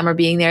about Tamara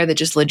being there that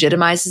just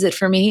legitimizes it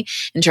for me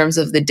in terms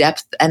of the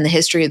depth and the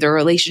history of their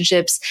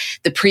relationships,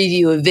 the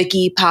preview of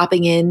Vicky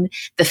popping in,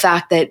 the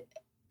fact that,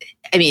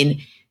 I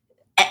mean,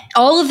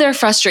 all of their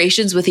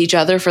frustrations with each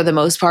other for the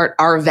most part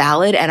are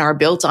valid and are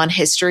built on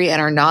history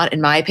and are not, in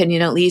my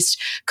opinion at least,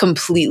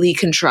 completely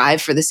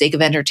contrived for the sake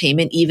of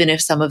entertainment, even if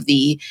some of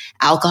the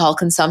alcohol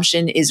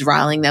consumption is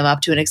riling them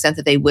up to an extent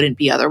that they wouldn't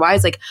be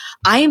otherwise. Like,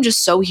 I am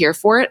just so here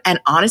for it. And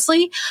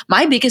honestly,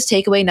 my biggest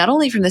takeaway, not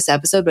only from this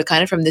episode, but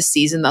kind of from this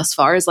season thus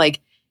far is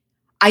like,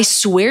 I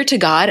swear to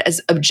God,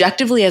 as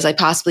objectively as I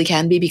possibly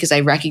can be, because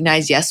I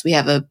recognize, yes, we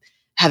have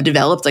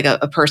developed like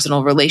a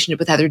personal relationship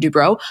with Heather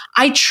Dubrow.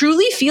 I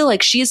truly feel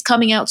like she is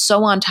coming out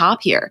so on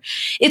top here.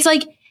 It's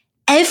like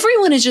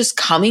everyone is just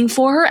coming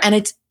for her,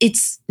 and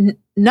it's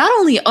not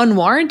only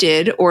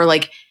unwarranted or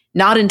like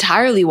not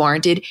entirely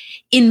warranted.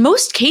 In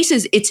most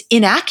cases, it's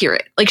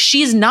inaccurate. Like,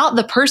 she is not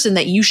the person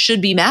that you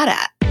should be mad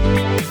at.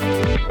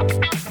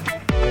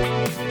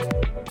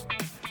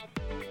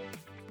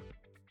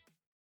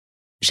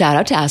 Shout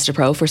out to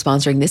Astapro for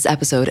sponsoring this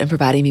episode and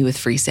providing me with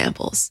free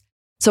samples.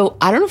 So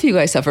I don't know if you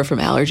guys suffer from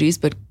allergies,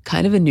 but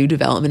kind of a new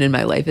development in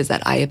my life is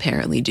that I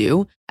apparently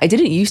do. I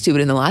didn't used to,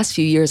 but in the last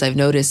few years, I've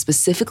noticed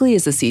specifically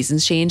as the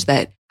seasons change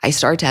that I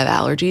start to have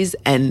allergies.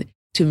 And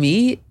to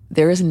me,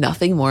 there is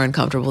nothing more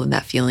uncomfortable than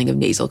that feeling of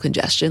nasal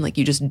congestion. Like,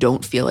 you just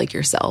don't feel like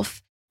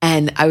yourself.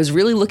 And I was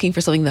really looking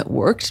for something that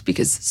worked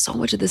because so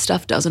much of this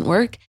stuff doesn't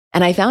work.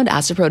 And I found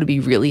Astapro to be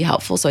really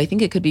helpful. So I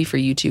think it could be for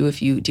you too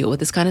if you deal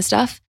with this kind of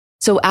stuff.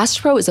 So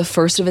Astapro is a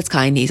first of its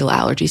kind nasal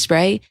allergy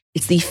spray.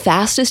 It's the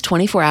fastest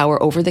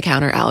 24-hour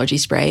over-the-counter allergy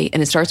spray,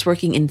 and it starts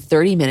working in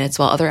 30 minutes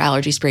while other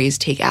allergy sprays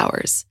take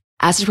hours.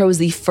 Astapro is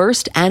the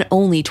first and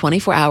only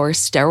 24-hour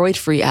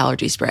steroid-free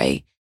allergy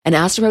spray, and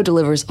Astapro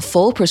delivers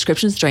full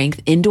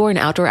prescription-strength indoor and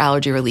outdoor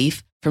allergy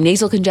relief from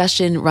nasal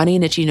congestion, runny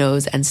and itchy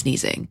nose, and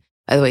sneezing.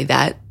 By the way,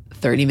 that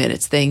 30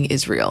 minutes thing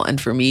is real, and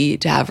for me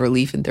to have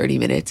relief in 30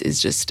 minutes is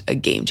just a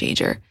game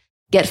changer.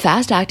 Get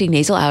fast-acting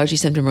nasal allergy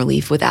symptom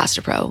relief with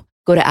Astapro.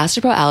 Go to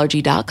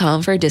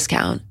astaproallergy.com for a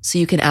discount so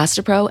you can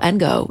Astapro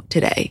and go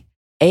today.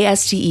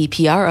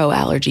 ASTEPRO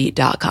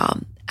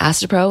allergy.com.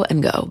 Astapro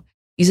and go.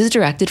 Use as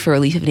directed for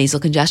relief of nasal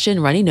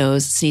congestion, runny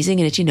nose,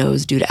 sneezing, and itchy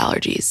nose due to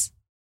allergies.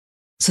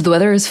 So the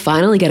weather is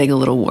finally getting a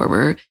little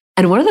warmer.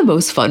 And one of the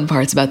most fun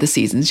parts about the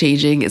seasons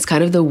changing is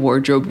kind of the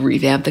wardrobe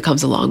revamp that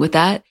comes along with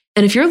that.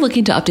 And if you're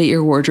looking to update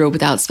your wardrobe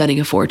without spending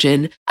a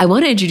fortune, I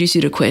want to introduce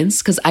you to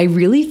Quince because I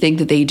really think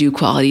that they do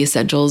quality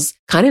essentials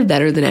kind of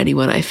better than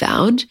anyone I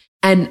found.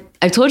 And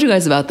I've told you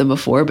guys about them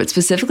before, but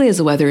specifically as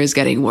the weather is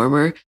getting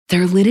warmer,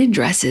 their linen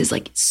dresses,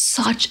 like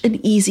such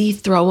an easy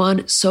throw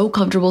on, so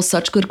comfortable,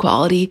 such good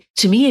quality.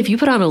 To me, if you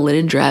put on a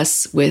linen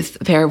dress with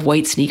a pair of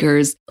white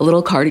sneakers, a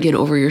little cardigan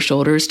over your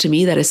shoulders, to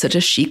me, that is such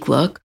a chic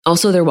look.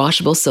 Also, their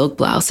washable silk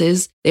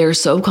blouses, they are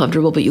so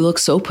comfortable, but you look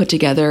so put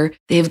together.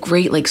 They have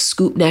great like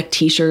scoop neck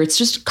t-shirts,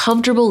 just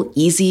comfortable,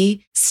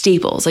 easy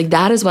staples. Like,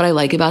 that is what I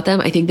like about them.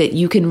 I think that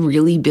you can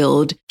really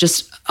build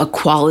just a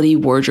quality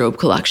wardrobe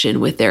collection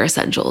with their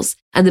essentials.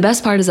 And the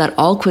best part is that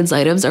all Quince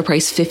items are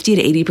priced 50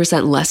 to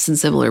 80% less than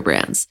similar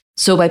brands.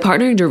 So by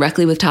partnering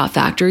directly with top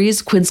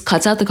factories, Quince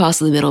cuts out the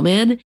cost of the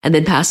middleman and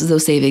then passes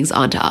those savings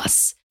on to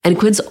us. And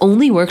Quince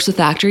only works with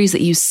factories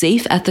that use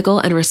safe, ethical,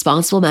 and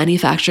responsible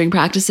manufacturing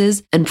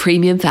practices and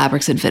premium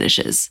fabrics and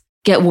finishes.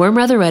 Get warm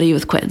weather ready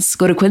with Quince.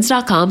 Go to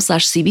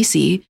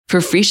quince.com/CBC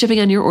for free shipping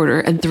on your order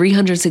and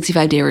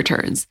 365-day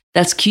returns.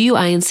 That's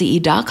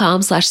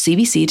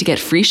QUINCE.com/CBC to get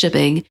free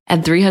shipping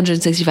and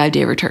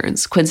 365-day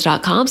returns.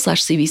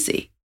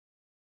 Quince.com/CBC.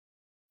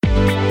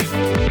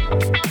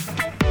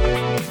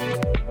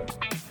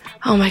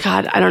 Oh my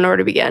God, I don't know where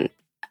to begin.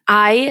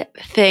 I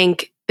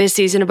think this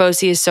season of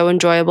OC is so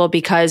enjoyable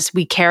because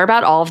we care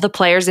about all of the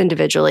players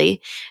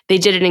individually. They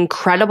did an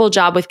incredible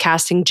job with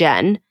casting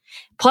Jen.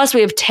 Plus,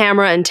 we have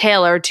Tamara and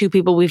Taylor, two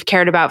people we've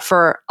cared about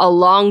for a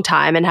long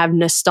time and have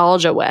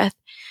nostalgia with.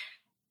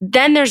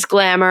 Then there's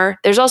glamour.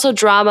 There's also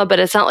drama, but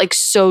it's not like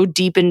so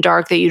deep and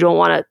dark that you don't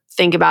want to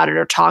think about it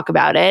or talk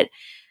about it.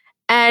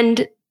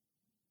 And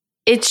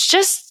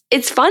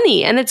it's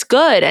funny and it's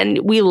good and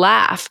we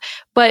laugh.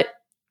 But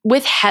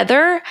with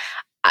Heather,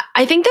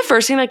 I think the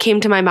first thing that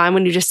came to my mind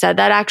when you just said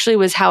that actually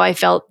was how I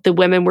felt the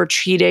women were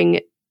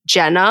treating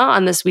Jenna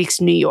on this week's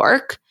New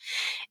York.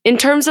 In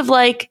terms of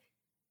like,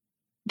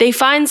 they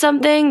find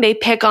something, they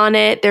pick on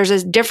it. There's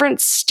a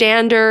different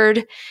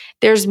standard.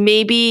 There's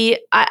maybe,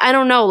 I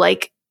don't know,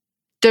 like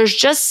there's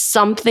just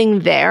something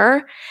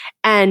there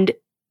and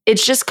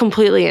it's just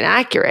completely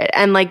inaccurate.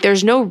 And like,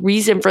 there's no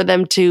reason for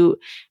them to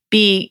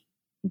be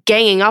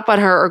ganging up on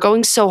her or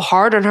going so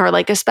hard on her.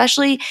 Like,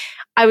 especially,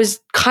 I was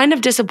kind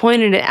of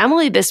disappointed in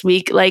Emily this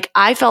week. Like,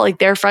 I felt like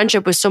their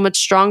friendship was so much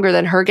stronger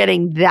than her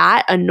getting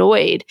that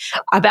annoyed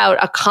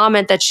about a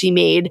comment that she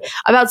made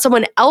about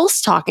someone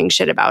else talking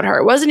shit about her.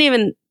 It wasn't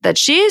even that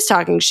she is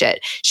talking shit.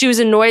 She was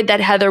annoyed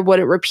that Heather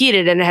wouldn't repeat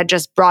it and had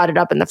just brought it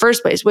up in the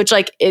first place, which,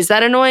 like, is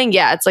that annoying?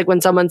 Yeah. It's like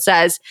when someone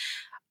says,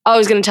 oh, I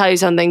was going to tell you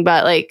something,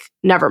 but like,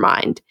 never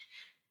mind.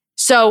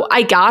 So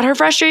I got her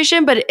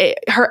frustration, but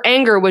her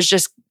anger was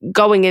just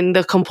going in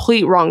the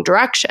complete wrong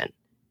direction.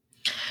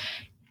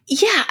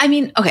 Yeah, I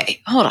mean,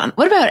 okay, hold on.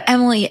 What about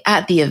Emily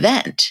at the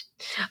event?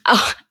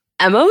 Oh,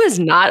 Emma was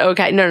not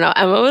okay. No,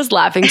 Emma was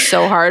laughing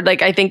so hard.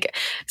 Like, I think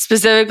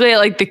specifically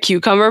like the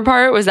cucumber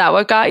part. Was that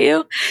what got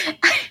you?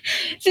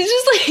 It's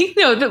just like,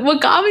 no,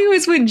 what got me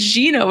was when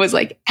Gina was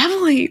like,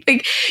 Emily,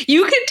 like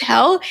you could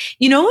tell,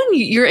 you know, when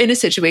you're in a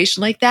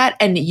situation like that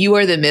and you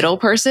are the middle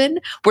person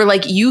where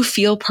like you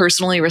feel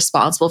personally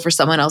responsible for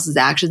someone else's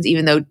actions,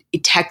 even though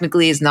it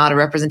technically is not a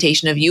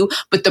representation of you,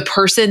 but the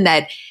person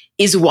that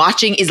is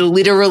watching is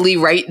literally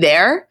right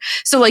there.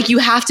 So like you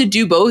have to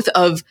do both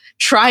of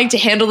trying to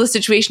handle the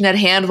situation at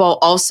hand while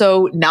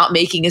also not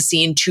making a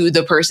scene to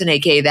the person,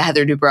 aka the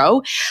Heather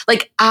Dubrow.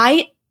 Like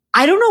I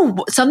don't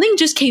know, something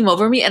just came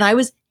over me and I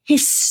was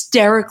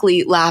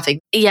hysterically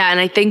laughing. Yeah, and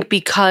I think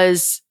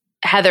because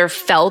Heather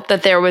felt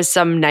that there was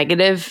some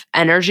negative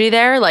energy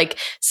there. Like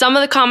some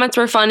of the comments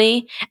were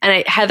funny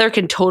and Heather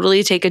can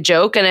totally take a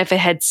joke. And if it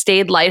had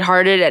stayed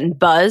lighthearted and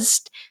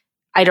buzzed,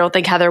 I don't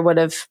think Heather would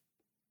have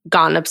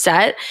gotten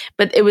upset.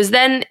 But it was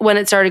then when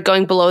it started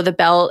going below the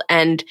belt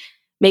and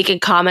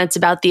making comments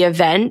about the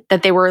event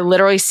that they were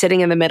literally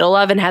sitting in the middle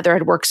of and Heather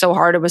had worked so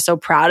hard and was so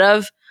proud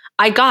of.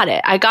 I got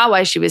it. I got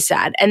why she was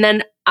sad. And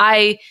then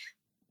I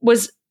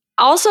was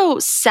also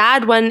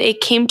sad when it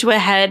came to a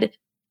head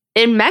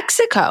in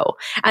Mexico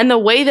and the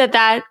way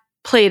that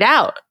played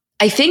out.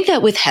 I think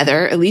that with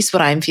Heather, at least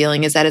what I'm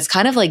feeling is that it's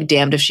kind of like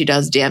damned if she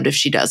does, damned if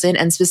she doesn't.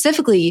 And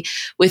specifically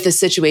with a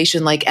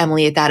situation like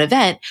Emily at that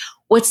event,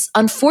 what's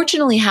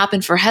unfortunately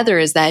happened for Heather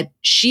is that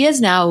she has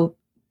now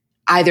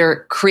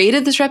either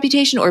created this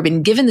reputation or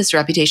been given this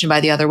reputation by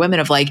the other women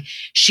of like,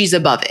 she's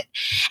above it.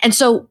 And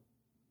so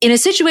in a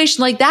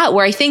situation like that,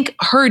 where I think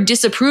her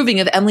disapproving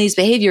of Emily's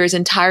behavior is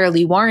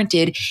entirely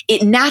warranted,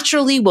 it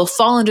naturally will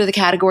fall under the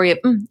category of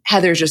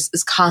Heather just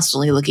is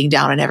constantly looking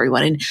down on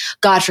everyone. And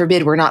God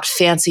forbid we're not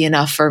fancy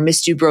enough for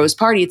Miss Dubrow's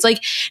party. It's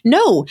like,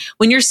 no,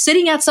 when you're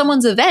sitting at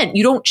someone's event,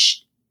 you don't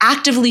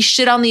actively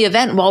shit on the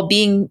event while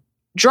being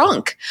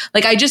drunk.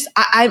 Like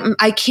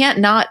I can't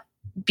not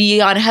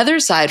be on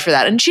Heather's side for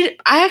that. And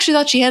I actually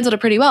thought she handled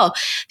it pretty well.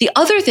 The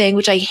other thing,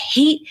 which I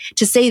hate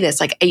to say this,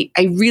 like I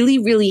really,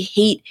 really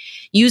hate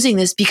using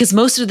this because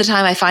most of the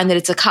time I find that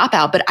it's a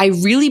cop-out, but I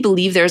really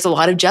believe there's a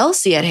lot of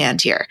jealousy at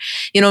hand here.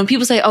 You know, when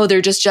people say, oh,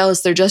 they're just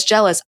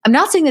jealous. I'm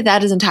not saying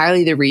that is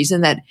entirely the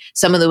reason that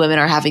some of the women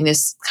are having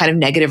this kind of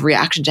negative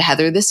reaction to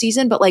Heather this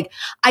season, but like,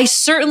 I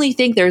certainly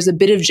think there's a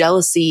bit of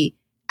jealousy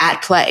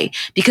at play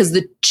because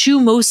the two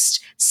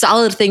most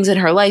solid things in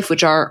her life,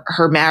 which are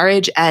her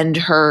marriage and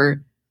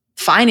her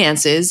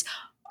finances,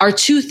 are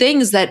two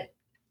things that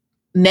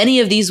many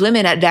of these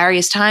women at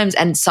various times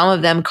and some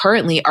of them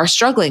currently are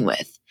struggling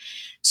with.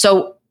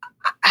 So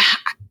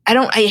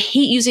I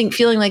hate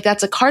feeling like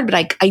that's a card,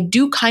 but I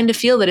do kind of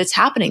feel that it's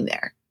happening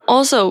there.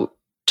 Also,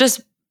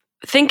 just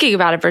thinking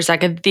about it for a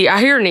second, the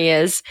irony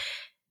is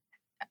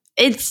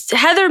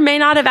Heather may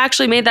not have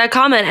actually made that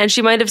comment and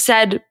she might have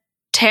said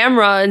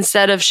Tamra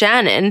instead of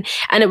Shannon.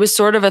 And it was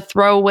sort of a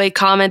throwaway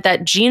comment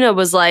that Gina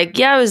was like,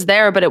 yeah, I was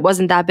there, but it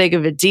wasn't that big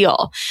of a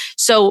deal.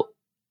 So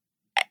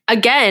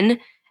again,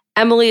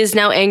 Emily is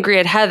now angry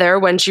at Heather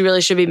when she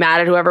really should be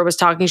mad at whoever was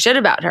talking shit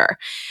about her.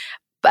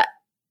 But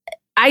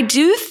I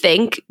do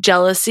think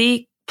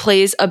jealousy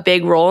plays a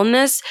big role in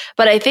this.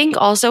 But I think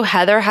also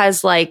Heather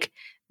has like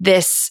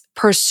this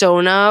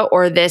persona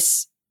or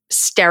this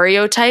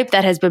stereotype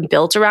that has been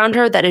built around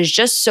her that is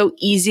just so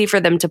easy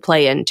for them to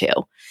play into.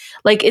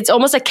 Like it's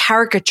almost a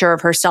caricature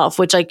of herself,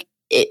 which like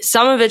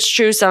some of it's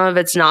true, some of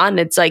it's not. And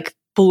it's like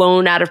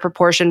blown out of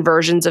proportion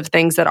versions of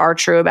things that are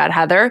true about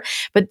Heather.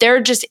 But they're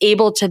just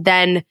able to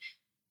then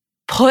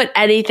put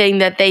anything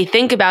that they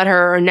think about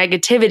her or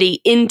negativity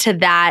into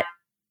that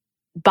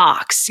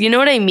box. You know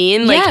what I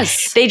mean? Like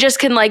yes. They just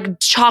can like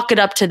chalk it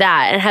up to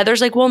that. And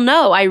Heather's like, well,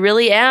 no, I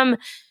really am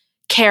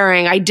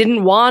caring. I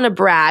didn't want to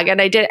brag.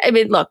 And I did. I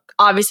mean, look,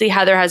 obviously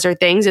Heather has her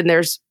things and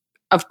there's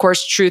of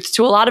course, truth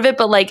to a lot of it,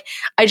 but like,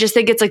 I just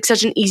think it's like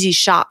such an easy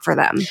shot for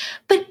them.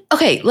 But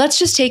okay, let's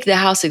just take the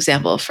house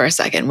example for a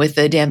second with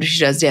the damned if she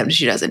does, damned if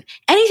she doesn't.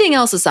 Anything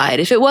else aside,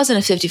 if it wasn't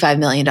a $55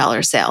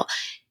 million sale,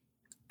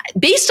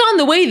 based on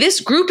the way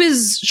this group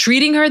is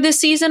treating her this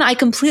season, I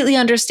completely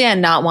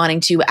understand not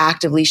wanting to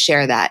actively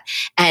share that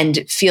and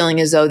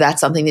feeling as though that's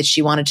something that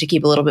she wanted to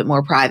keep a little bit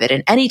more private.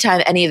 And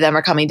anytime any of them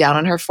are coming down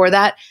on her for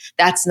that,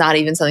 that's not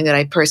even something that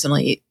I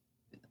personally,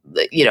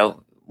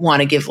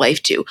 want to give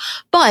life to.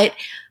 But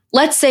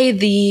let's say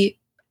the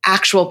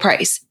actual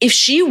price. If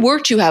she were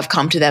to have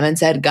come to them and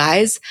said,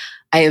 guys,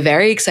 I have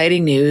very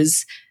exciting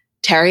news.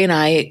 Terry and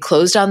I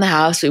closed on the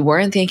house. We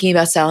weren't thinking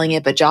about selling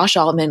it, but Josh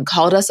Altman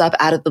called us up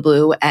out of the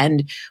blue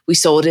and we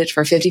sold it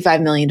for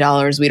 $55 million.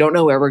 We don't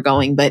know where we're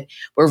going, but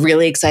we're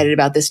really excited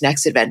about this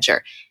next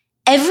adventure.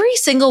 Every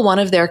single one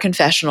of their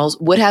confessionals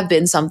would have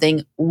been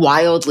something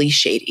wildly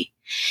shady.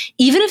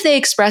 Even if they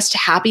expressed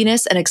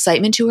happiness and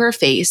excitement to her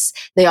face,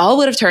 they all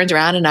would have turned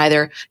around and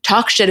either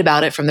talk shit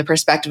about it from the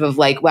perspective of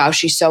like, wow,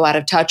 she's so out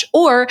of touch,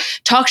 or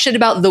talk shit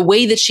about the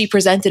way that she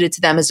presented it to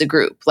them as a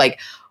group. Like,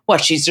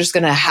 what, she's just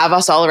going to have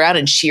us all around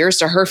and cheers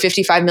to her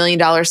 $55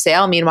 million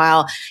sale.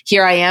 Meanwhile,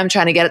 here I am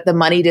trying to get the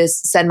money to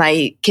send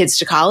my kids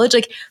to college.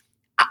 Like,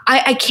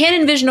 I can't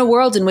envision a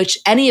world in which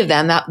any of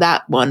them,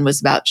 that one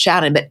was about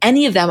Shannon, but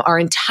any of them are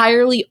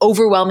entirely,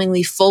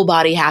 overwhelmingly full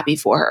body happy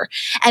for her.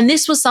 And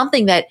this was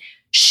something that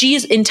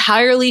she's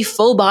entirely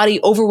full body,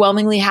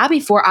 overwhelmingly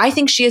happy for. I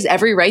think she has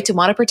every right to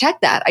want to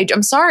protect that.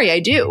 I'm sorry, I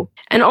do.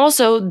 And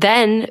also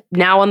then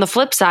now on the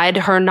flip side,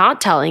 her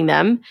not telling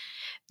them,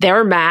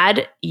 they're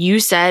mad. You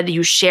said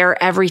you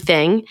share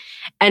everything.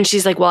 And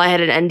she's like, well, I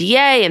had an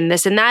NDA and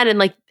this and that. And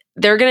like,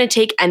 they're going to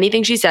take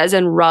anything she says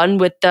and run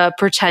with the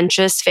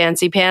pretentious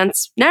fancy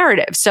pants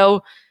narrative.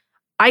 So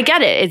I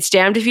get it. It's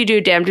damned if you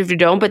do, damned if you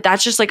don't. But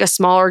that's just like a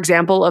smaller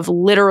example of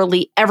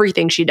literally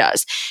everything she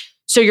does.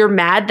 So you're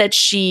mad that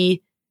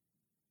she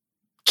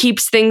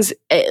keeps things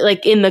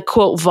like in the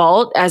quote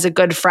vault as a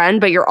good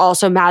friend, but you're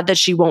also mad that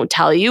she won't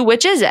tell you.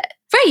 Which is it?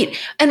 Right.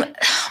 And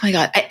oh my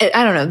God,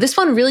 I don't know. This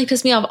one really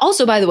pissed me off.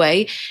 Also, by the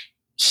way,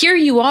 here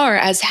you are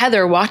as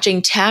Heather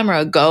watching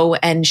Tamra go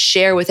and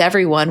share with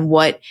everyone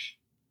what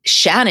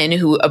Shannon,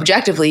 who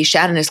objectively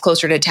Shannon is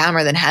closer to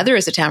Tamra than Heather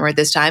is to Tamra at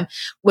this time,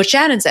 what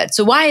Shannon said.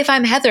 So why, if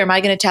I'm Heather, am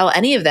I going to tell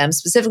any of them,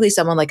 specifically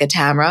someone like a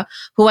Tamra,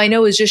 who I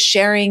know is just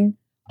sharing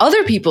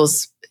other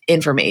people's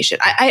information?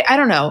 I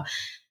don't know.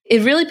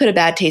 It really put a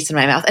bad taste in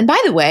my mouth. And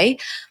by the way,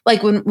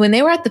 like when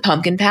they were at the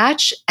pumpkin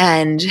patch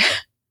and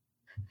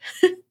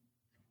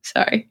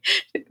sorry,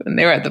 when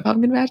they were at the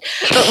pumpkin patch,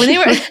 but when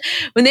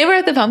they were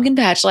at the pumpkin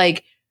patch,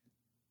 like,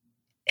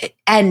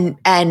 and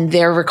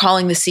they're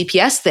recalling the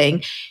CPS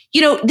thing,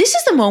 this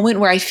is the moment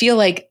where I feel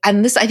like,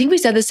 and this, I think we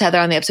said this, Heather,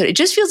 on the episode, it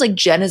just feels like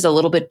Jen is a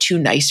little bit too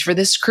nice for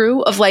this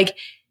crew of like,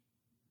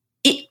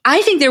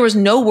 I think there was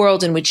no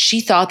world in which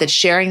she thought that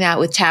sharing that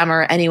with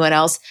Tamara or anyone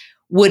else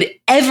would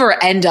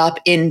ever end up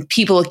in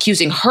people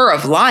accusing her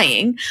of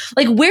lying.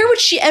 Like, where would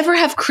she ever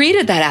have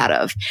created that out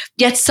of?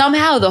 Yet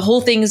somehow the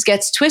whole thing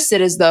gets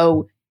twisted as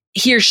though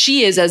here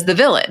she is as the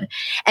villain.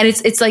 And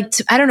it's like,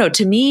 I don't know,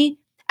 to me,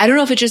 I don't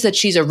know if it's just that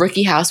she's a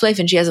rookie housewife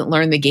and she hasn't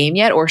learned the game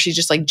yet, or she's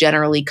just like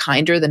generally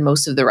kinder than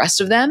most of the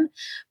rest of them.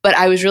 But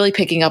I was really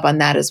picking up on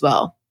that as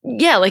well.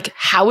 Yeah, like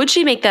how would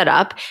she make that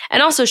up?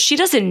 And also she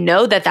doesn't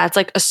know that that's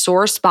like a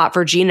sore spot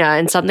for Gina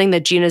and something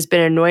that Gina's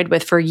been annoyed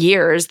with for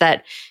years,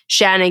 that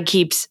Shannon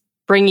keeps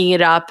bringing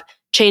it up,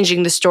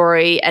 changing the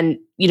story and,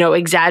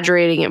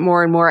 exaggerating it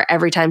more and more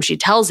every time she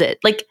tells it.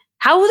 Like,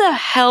 how the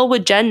hell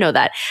would Jen know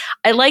that?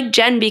 I like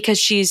Jen because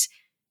she's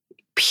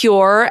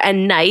pure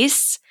and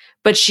nice,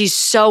 but she's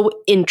so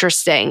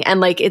interesting. And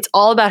like, it's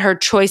all about her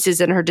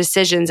choices and her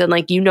decisions. And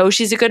like,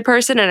 she's a good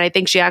person. And I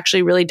think she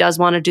actually really does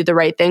want to do the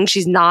right thing.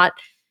 She's not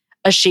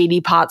a shady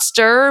pot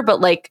stirrer,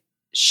 but like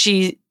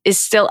she is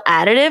still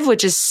additive,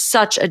 which is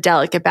such a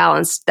delicate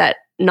balance that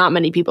not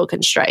many people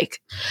can strike.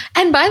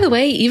 And by the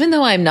way, even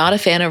though I'm not a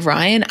fan of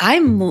Ryan,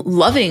 I'm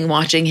loving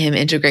watching him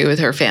integrate with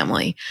her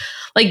family.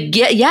 Like,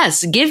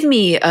 yes, give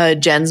me a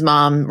Jen's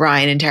mom,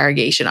 Ryan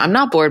interrogation. I'm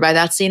not bored by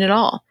that scene at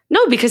all.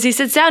 No, because he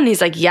sits down and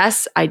he's like,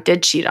 yes, I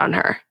did cheat on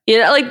her.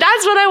 Like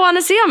that's what I want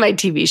to see on my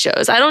TV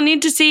shows. I don't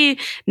need to see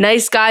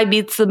nice guy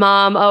beats the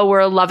mom. Oh, we're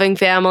a loving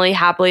family,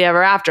 happily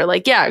ever after.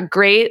 Like, yeah,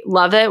 great.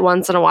 Love it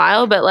once in a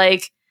while. But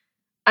like,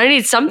 I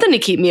need something to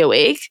keep me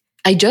awake.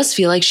 I just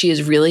feel like she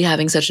is really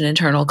having such an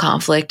internal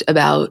conflict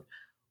about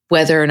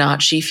whether or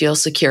not she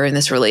feels secure in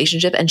this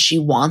relationship, and she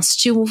wants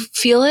to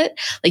feel it.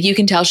 Like, you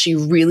can tell she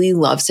really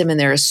loves him and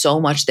there is so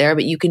much there,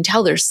 but you can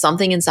tell there's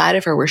something inside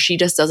of her where she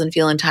just doesn't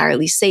feel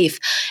entirely safe.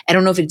 I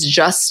don't know if it's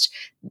just,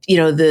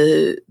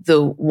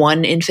 the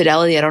one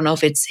infidelity. I don't know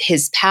if it's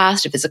his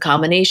past, if it's a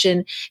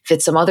combination, if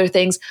it's some other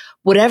things,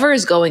 whatever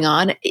is going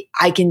on.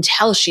 I can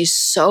tell she's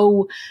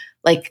so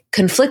like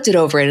conflicted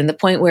over it, and the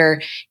point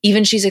where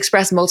even she's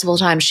expressed multiple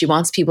times she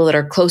wants people that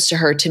are close to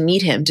her to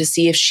meet him to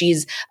see if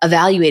she's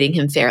evaluating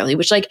him fairly,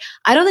 which like,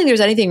 I don't think there's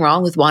anything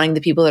wrong with wanting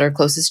the people that are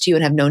closest to you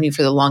and have known you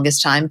for the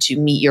longest time to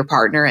meet your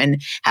partner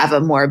and have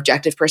a more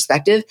objective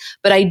perspective.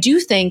 But I do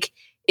think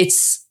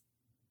it's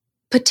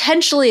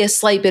potentially a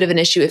slight bit of an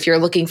issue if you're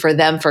looking for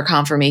them for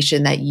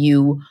confirmation that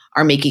you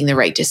are making the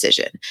right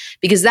decision,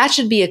 because that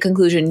should be a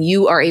conclusion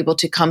you are able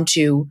to come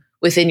to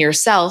within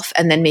yourself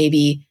and then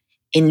maybe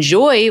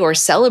enjoy or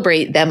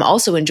celebrate them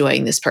also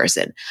enjoying this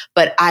person.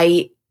 But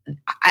I'm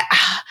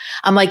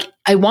like,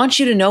 I want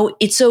you to know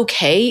it's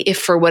okay if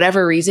for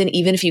whatever reason,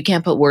 even if you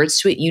can't put words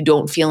to it, you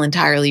don't feel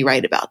entirely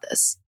right about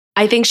this.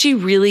 I think she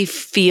really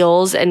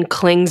feels and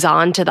clings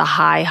on to the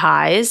high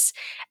highs.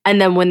 And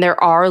then when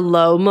there are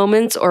low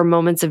moments or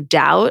moments of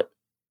doubt,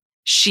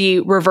 she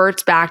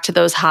reverts back to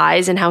those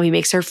highs and how he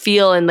makes her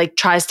feel and like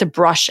tries to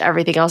brush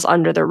everything else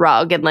under the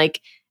rug. And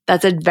like,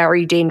 that's a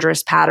very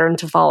dangerous pattern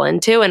to fall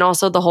into. And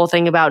also the whole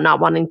thing about not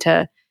wanting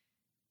to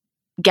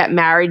get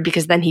married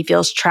because then he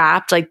feels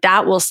trapped, like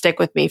that will stick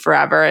with me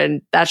forever.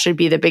 And that should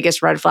be the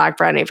biggest red flag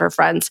for any of her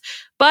friends.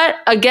 But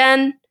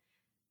again,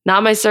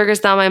 not my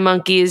circus, not my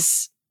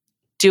monkeys.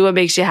 Do what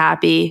makes you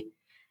happy.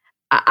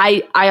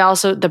 I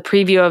also, the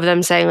preview of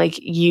them saying like,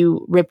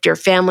 you ripped your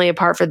family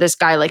apart for this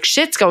guy, like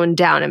shit's going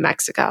down in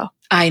Mexico.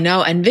 I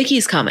know. And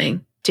Vicky's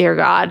coming. Dear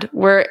God,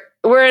 we're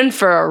in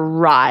for a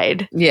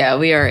ride. Yeah,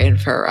 we are in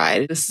for a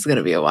ride. This is going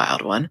to be a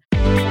wild one.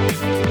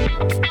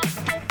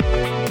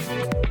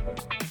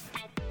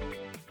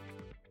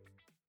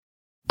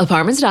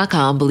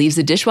 Apartments.com believes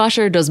a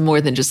dishwasher does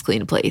more than just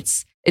clean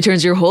plates. It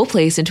turns your whole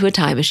place into a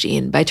time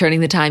machine by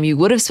turning the time you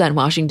would have spent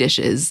washing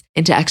dishes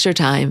into extra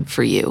time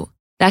for you.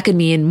 That could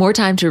mean more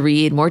time to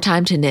read, more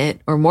time to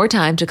knit, or more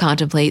time to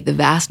contemplate the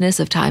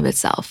vastness of time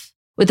itself.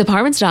 With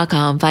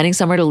Apartments.com, finding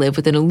somewhere to live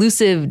with an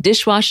elusive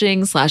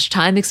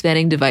dishwashing/time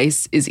expanding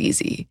device is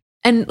easy.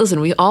 And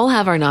listen, we all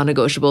have our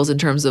non-negotiables in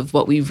terms of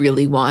what we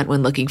really want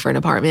when looking for an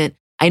apartment.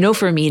 I know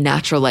for me,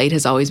 natural light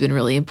has always been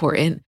really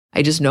important.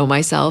 I just know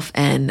myself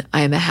and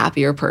I am a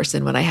happier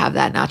person when I have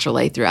that natural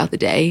light throughout the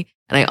day.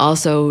 And I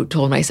also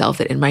told myself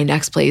that in my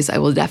next place, I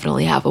will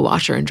definitely have a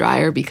washer and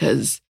dryer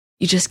because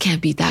you just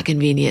can't beat that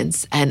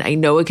convenience. And I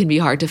know it can be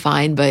hard to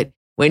find, but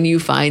when you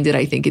find it,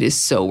 I think it is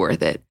so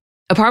worth it.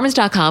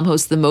 Apartments.com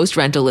hosts the most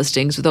rental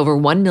listings with over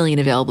 1 million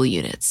available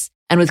units.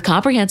 And with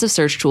comprehensive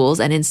search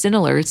tools and instant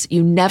alerts,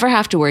 you never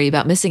have to worry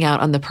about missing out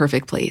on the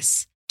perfect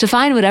place. To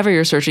find whatever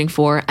you're searching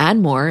for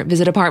and more,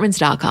 visit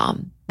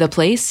Apartments.com, the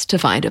place to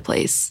find a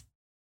place.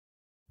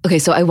 Okay,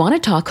 so I want to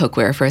talk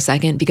cookware for a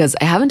second because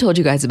I haven't told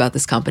you guys about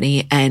this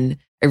company and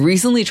I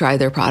recently tried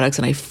their products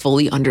and I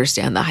fully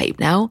understand the hype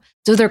now.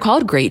 So they're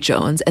called Great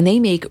Jones and they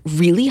make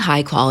really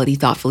high quality,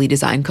 thoughtfully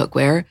designed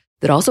cookware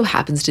that also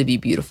happens to be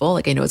beautiful.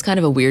 Like I know it's kind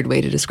of a weird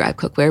way to describe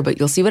cookware, but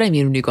you'll see what I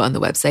mean when you go on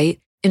the website.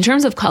 In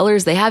terms of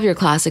colors, they have your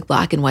classic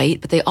black and white,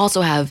 but they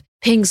also have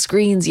pinks,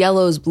 greens,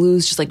 yellows,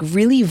 blues, just like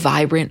really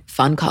vibrant,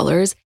 fun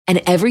colors.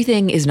 And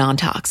everything is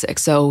non-toxic.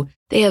 So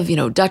they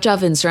have, Dutch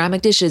ovens,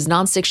 ceramic dishes,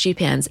 non-stick sheet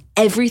pans.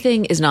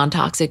 Everything is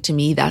non-toxic to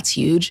me. That's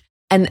huge.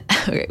 And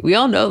okay, we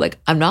all know, like,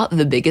 I'm not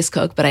the biggest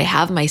cook, but I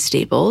have my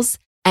staples.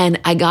 And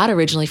I got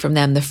originally from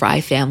them the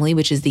Fry family,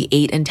 which is the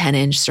 8 and 10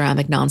 inch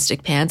ceramic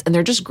nonstick pans. And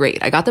they're just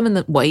great. I got them in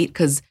the white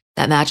because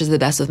that matches the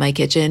best with my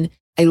kitchen.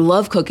 I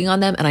love cooking on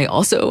them. And I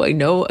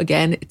know,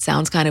 again, it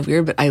sounds kind of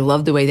weird, but I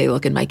love the way they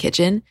look in my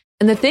kitchen.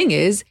 And the thing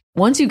is,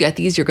 once you get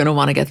these, you're going to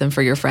want to get them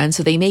for your friends.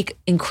 So they make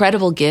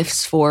incredible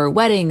gifts for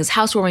weddings,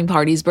 housewarming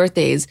parties,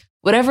 birthdays,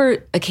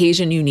 whatever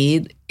occasion you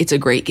need. It's a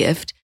great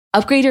gift.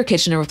 Upgrade your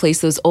kitchen and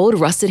replace those old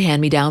rusted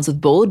hand-me-downs with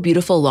bold,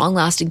 beautiful,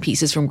 long-lasting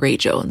pieces from Great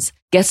Jones.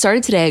 Get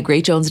started today at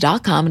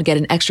greatjones.com and get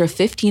an extra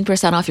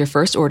 15% off your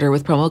first order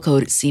with promo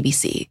code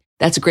CBC.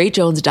 That's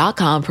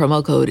greatjones.com,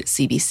 promo code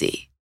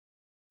CBC.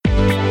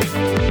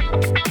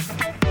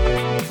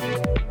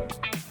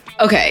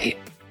 Okay,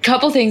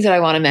 couple things that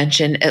I want to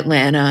mention: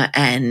 Atlanta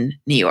and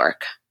New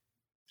York.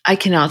 I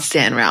cannot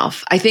stand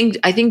Ralph. I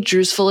think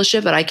Drew's full of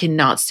shit, but I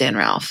cannot stand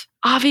Ralph.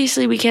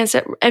 Obviously, we can't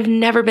stand. I've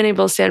never been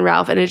able to stand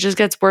Ralph, and it just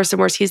gets worse and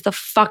worse. He's the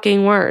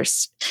fucking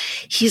worst.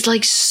 He's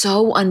like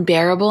so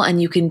unbearable,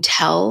 and you can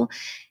tell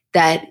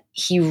that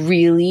he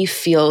really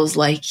feels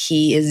like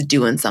he is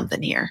doing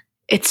something here.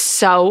 It's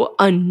so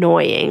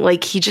annoying.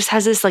 Like he just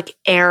has this like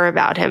air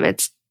about him.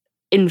 It's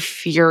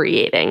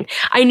infuriating.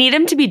 I need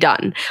him to be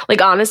done.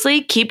 Like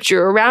honestly, keep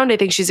Drew around. I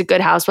think she's a good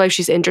housewife.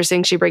 She's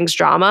interesting. She brings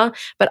drama,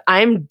 but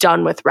I'm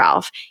done with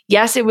Ralph.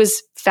 Yes, it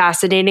was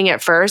fascinating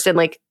at first, and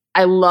like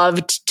I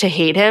loved to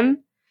hate him,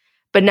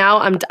 but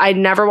now I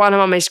never want him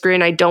on my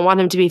screen. I don't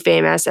want him to be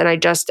famous, and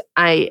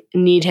I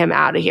need him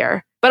out of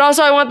here. But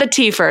also, I want the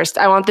tea first.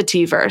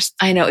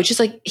 I know. It's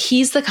just like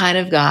he's the kind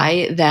of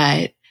guy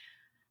that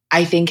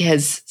I think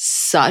has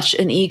such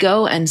an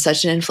ego and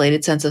such an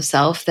inflated sense of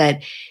self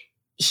that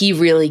he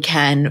really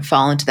can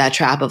fall into that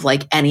trap of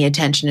like any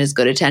attention is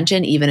good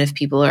attention, even if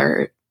people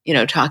are,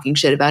 talking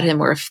shit about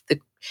him, or if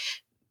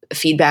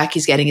feedback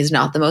he's getting is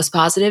not the most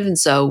positive. And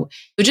so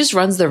it just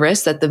runs the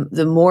risk that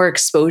the more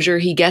exposure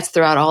he gets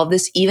throughout all of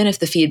this, even if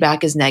the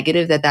feedback is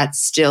negative, that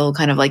still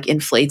kind of like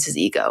inflates his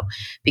ego,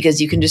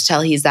 because you can just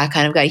tell he's that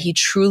kind of guy. He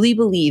truly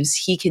believes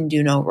he can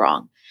do no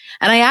wrong.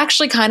 And I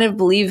actually kind of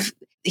believe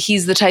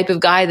he's the type of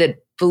guy that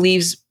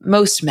believes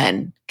most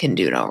men can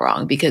do no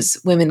wrong,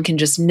 because women can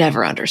just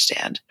never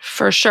understand.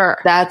 For sure.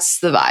 That's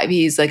the vibe.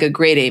 He's like a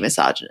grade A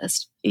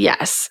misogynist.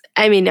 Yes.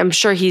 I mean, I'm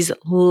sure he's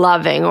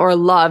loving or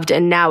loved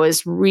and now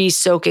is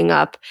re-soaking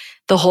up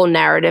the whole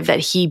narrative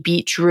that he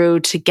beat Drew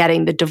to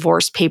getting the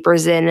divorce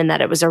papers in and that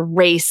it was a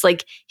race.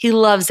 Like, he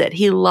loves it.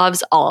 He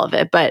loves all of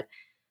it. But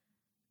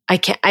I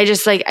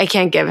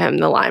can't give him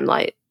the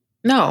limelight.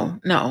 No.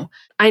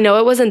 I know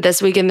it wasn't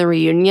this week in the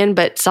reunion,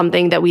 but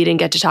something that we didn't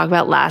get to talk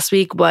about last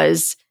week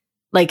was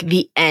like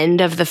the end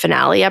of the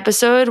finale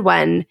episode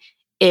when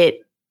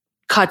it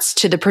cuts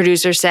to the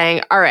producer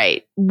saying, all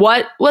right,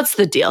 what's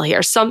the deal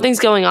here? Something's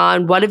going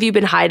on. What have you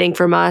been hiding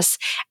from us?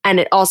 And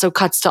it also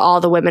cuts to all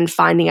the women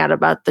finding out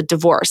about the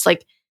divorce.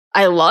 Like,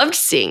 I loved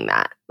seeing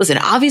that. Listen,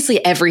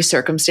 obviously every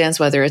circumstance,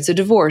 whether it's a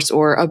divorce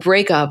or a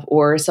breakup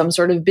or some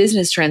sort of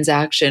business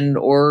transaction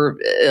or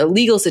a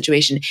legal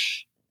situation,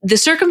 the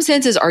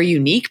circumstances are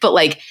unique, but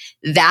like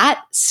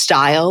that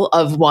style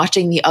of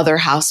watching the other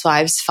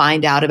housewives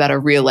find out about a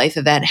real life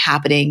event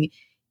happening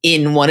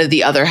in one of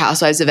the other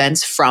housewives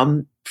events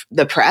from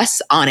the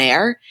press on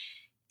air,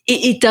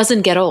 it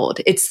doesn't get old.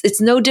 It's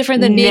no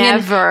different than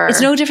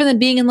it's no different than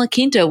being in La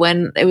Quinta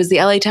when it was the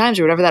LA Times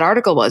or whatever that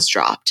article was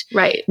dropped.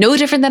 Right. No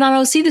different than on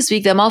OC this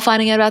week, them all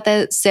finding out about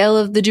the sale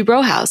of the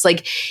Dubrow house.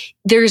 Like,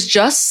 there's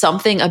just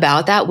something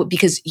about that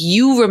because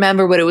you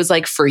remember what it was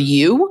like for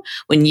you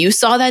when you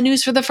saw that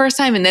news for the first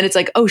time. And then it's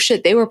like, oh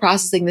shit, they were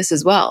processing this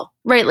as well.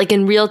 Right. Like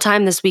in real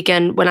time this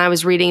weekend, when I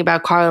was reading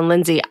about Carl and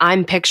Lindsay,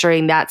 I'm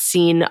picturing that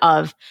scene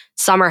of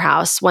Summer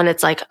House when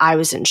it's like, I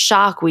was in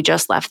shock. We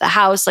just left the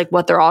house, like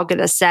what they're all going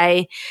to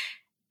say.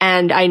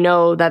 And I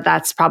know that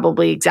that's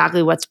probably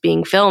exactly what's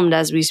being filmed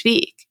as we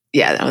speak.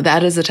 Yeah, no,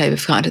 that is the type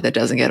of content that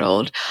doesn't get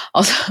old.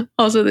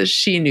 Also the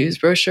She News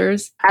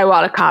brochures. I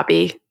want a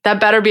copy. That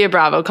better be a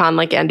BravoCon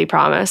like Andy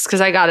promised, because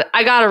I got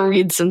to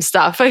read some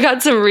stuff. I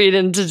got some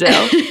reading to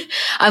do.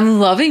 I'm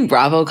loving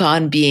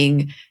BravoCon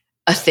being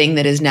a thing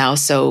that is now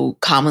so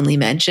commonly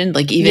mentioned.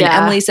 Like even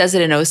Emily says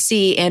it in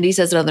OC, Andy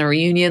says it on the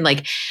reunion.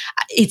 Like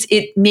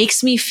it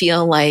makes me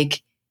feel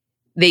like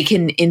they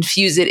can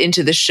infuse it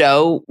into the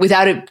show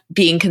without it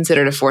being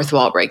considered a fourth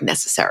wall break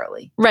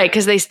necessarily. Right,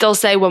 because they still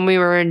say when we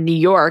were in New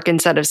York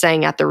instead of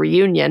saying at the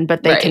reunion,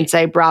 but they can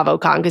say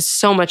BravoCon because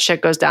so much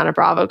shit goes down at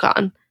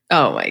BravoCon.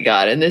 Oh my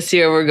God. And this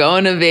year we're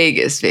going to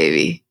Vegas,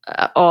 baby.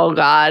 Oh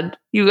God.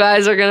 You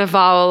guys are going to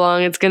follow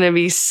along. It's going to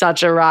be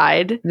such a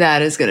ride.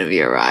 That is going to be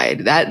a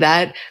ride.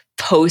 That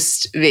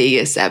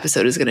post-Vegas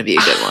episode is going to be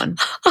a good one.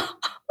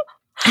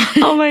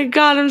 Oh my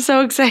God. I'm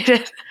so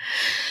excited.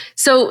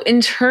 So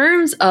in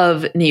terms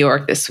of New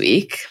York this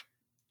week,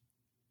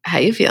 how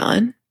you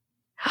feeling?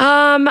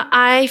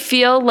 I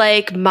feel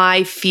like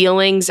my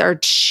feelings are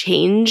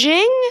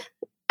changing.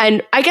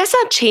 And I guess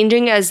not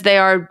changing as they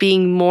are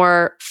being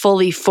more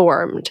fully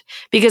formed.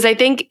 Because I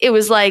think it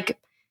was like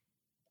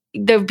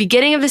the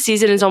beginning of the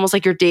season is almost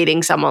like you're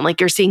dating someone. Like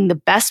you're seeing the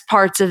best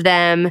parts of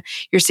them.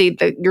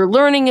 You're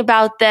learning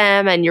about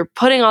them and you're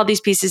putting all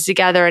these pieces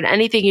together, and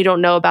anything you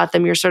don't know about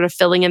them, you're sort of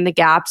filling in the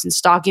gaps and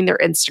stalking their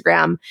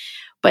Instagram.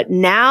 But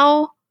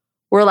now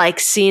we're like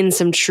seeing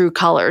some true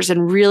colors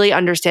and really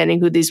understanding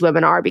who these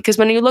women are. Because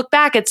when you look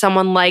back at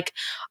someone like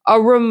a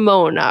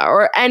Ramona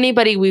or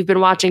anybody we've been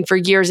watching for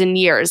years and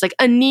years, like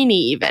a Nene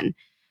even,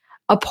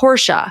 a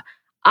Portia,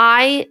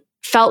 I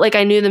felt like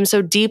I knew them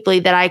so deeply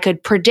that I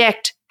could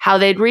predict how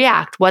they'd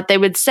react, what they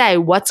would say,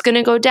 what's going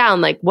to go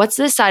down, like what's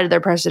this side of their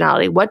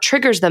personality, what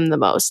triggers them the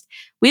most.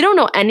 We don't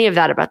know any of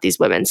that about these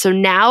women. So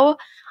now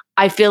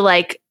I feel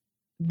like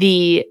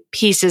the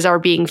pieces are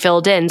being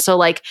filled in. So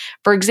like,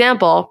 for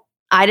example,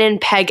 I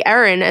didn't peg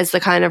Erin as the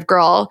kind of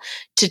girl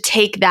to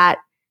take that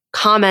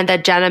comment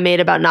that Jenna made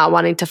about not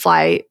wanting to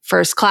fly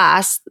first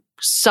class,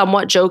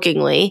 somewhat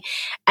jokingly,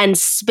 and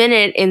spin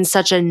it in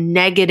such a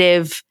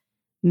negative,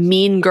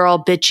 mean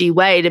girl, bitchy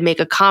way to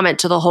make a comment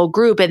to the whole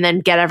group and then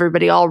get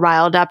everybody all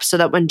riled up so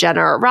that when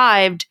Jenna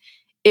arrived,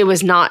 it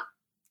was not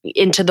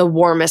into the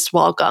warmest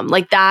welcome.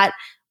 Like that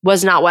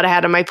was not what I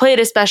had on my plate,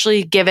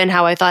 especially given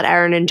how I thought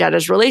Erin and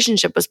Jenna's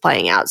relationship was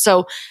playing out.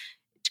 So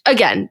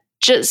again,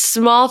 just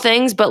small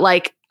things, but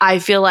like I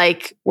feel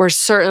like we're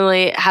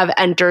certainly have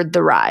entered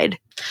the ride.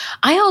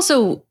 I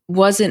also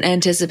wasn't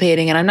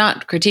anticipating, and I'm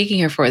not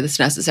critiquing her for this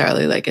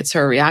necessarily, like it's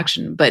her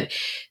reaction, but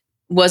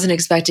wasn't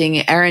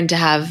expecting Erin to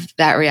have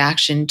that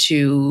reaction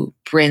to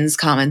Bryn's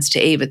comments to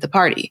Abe at the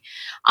party.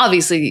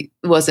 Obviously,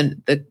 it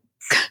wasn't the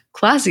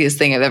classiest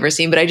thing I've ever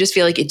seen, but I just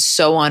feel like it's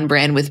so on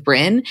brand with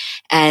Bryn.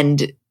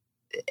 And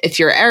if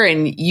you're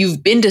Erin,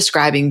 you've been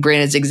describing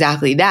Bryn as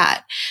exactly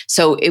that.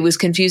 So it was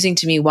confusing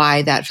to me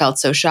why that felt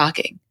so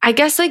shocking. I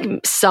guess like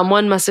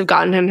someone must have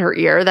gotten in her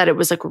ear that it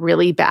was like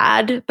really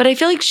bad, but I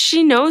feel like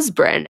she knows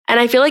Bryn. And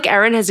I feel like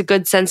Erin has a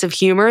good sense of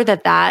humor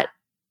that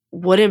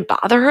wouldn't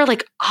bother her.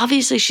 Like,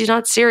 obviously she's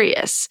not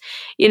serious.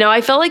 You know,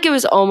 I felt like it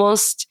was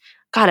almost,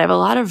 God, I have a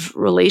lot of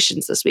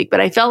relations this week,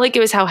 but I felt like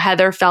it was how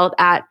Heather felt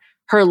at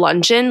her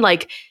luncheon.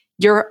 Like,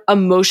 your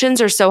emotions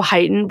are so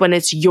heightened when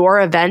it's your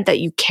event that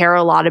you care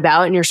a lot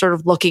about, and you're sort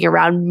of looking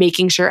around,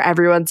 making sure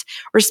everyone's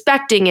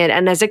respecting it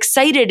and as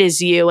excited as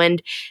you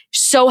and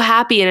so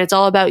happy, and it's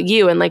all about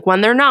you. And like,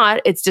 when they're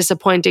not, it's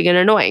disappointing and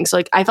annoying. So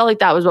like, I felt like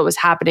that was what was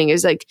happening.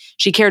 Is like,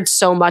 she cared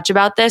so much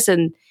about this,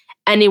 and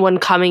anyone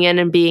coming in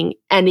and being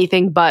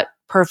anything but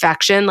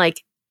perfection,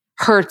 like,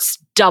 hurts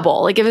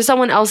double. Like, if it's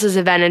someone else's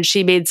event and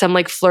she made some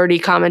like flirty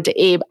comment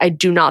to Abe, I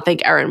do not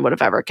think Erin would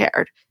have ever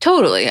cared.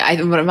 Totally.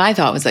 What my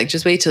thought was like,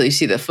 just wait till you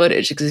see the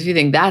footage, because if you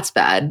think that's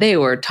bad, they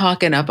were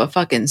talking up a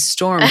fucking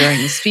storm during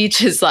the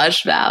speeches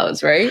 /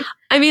 vows, right?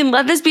 I mean,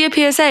 let this be a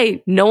PSA.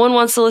 No one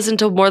wants to listen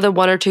to more than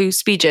 1 or 2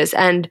 speeches.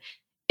 And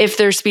if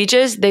they're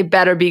speeches, they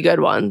better be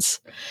good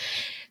ones.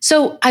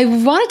 So I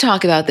want to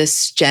talk about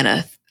this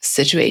Jenna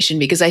situation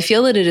because I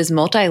feel that it is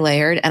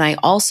multi-layered, and I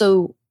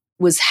also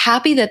was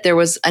happy that there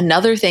was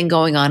another thing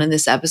going on in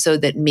this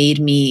episode that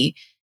made me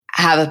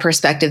have a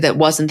perspective that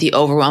wasn't the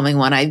overwhelming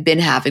one I've been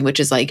having,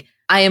 which is like,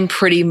 I am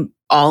pretty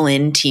all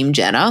in Team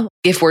Jenna.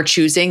 If we're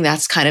choosing,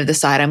 that's kind of the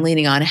side I'm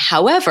leaning on.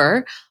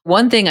 However,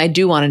 one thing I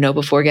do want to know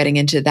before getting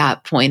into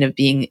that point of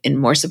being in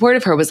more support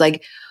of her was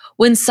like,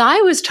 when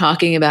Sai was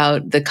talking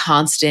about the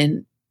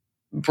constant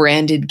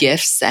branded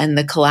gifts and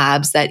the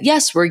collabs that,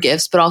 yes, were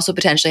gifts, but also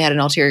potentially had an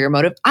ulterior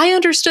motive, I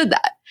understood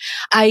that.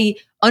 I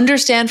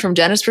understand from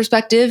Jenna's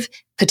perspective,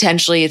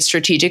 potentially it's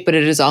strategic, but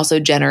it is also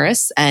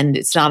generous. And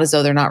it's not as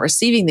though they're not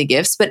receiving the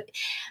gifts. But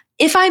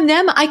if I'm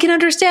them, I can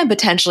understand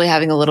potentially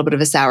having a little bit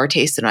of a sour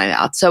taste in my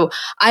mouth. So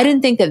I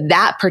didn't think that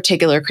that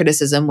particular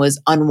criticism was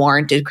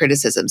unwarranted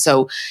criticism.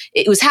 So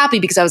it was happy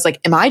because I was like,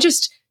 am I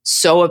just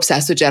so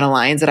obsessed with Jenna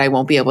Lyons that I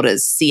won't be able to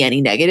see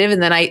any negative?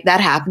 And then that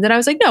happened. And I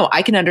was like, no,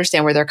 I can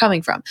understand where they're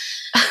coming from.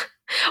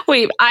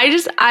 Wait,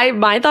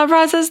 my thought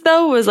process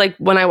though was like,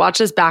 when I watched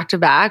this back to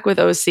back with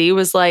OC,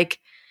 was like,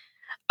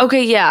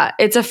 okay, yeah,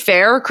 it's a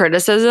fair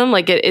criticism.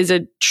 Like, it is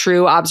a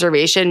true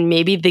observation.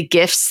 Maybe the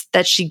gifts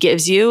that she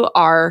gives you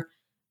are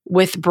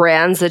with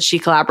brands that she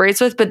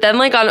collaborates with. But then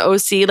like on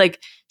OC, like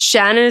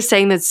Shannon is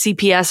saying that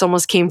CPS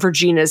almost came for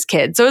Gina's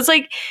kid. So it's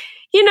like,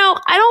 you know,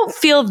 I don't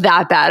feel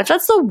that bad. If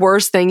that's the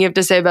worst thing you have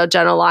to say about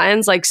Jenna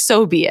Lyons, like,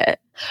 so be it.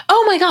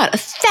 Oh my God,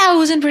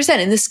 1,000%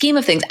 in the scheme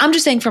of things. I'm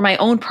just saying for my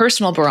own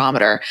personal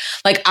barometer,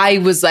 like I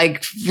was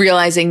like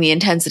realizing the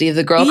intensity of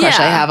the girl crush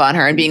I have on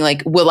her and being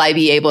like, will I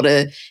be able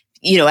to,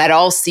 you know, at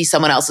all see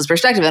someone else's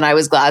perspective? And I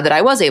was glad that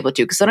I was able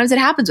to, because sometimes it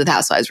happens with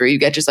housewives where you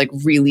get just like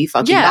really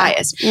fucking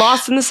biased.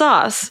 Lost in the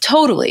sauce.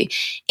 Totally.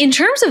 In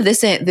terms of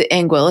this, the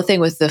Anguilla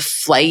thing with the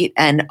flight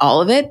and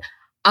all of it,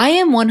 I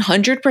am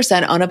 100%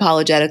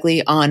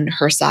 unapologetically on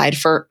her side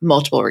for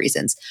multiple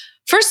reasons.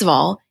 First of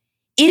all,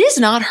 it is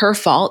not her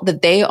fault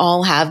that they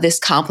all have this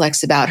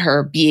complex about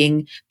her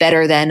being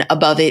better than,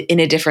 above it, in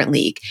a different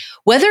league.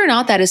 Whether or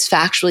not that is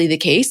factually the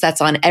case,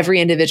 that's on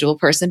every individual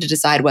person to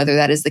decide whether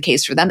that is the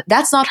case for them.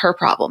 That's not her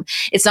problem.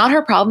 It's not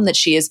her problem that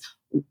she is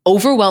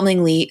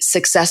overwhelmingly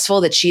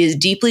successful, that she is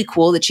deeply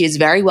cool, that she is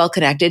very well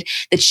connected,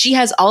 that she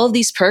has all of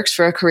these perks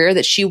for a career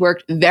that she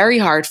worked very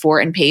hard for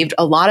and paved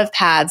a lot of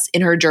paths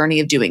in her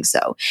journey of doing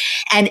so.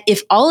 And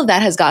if all of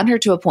that has gotten her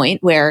to a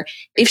point where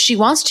if she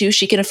wants to,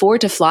 she can afford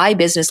to fly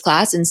business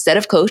class instead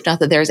of coach, not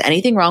that there's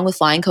anything wrong with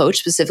flying coach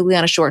specifically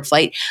on a short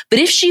flight, but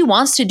if she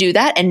wants to do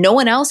that and no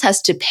one else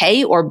has to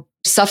pay or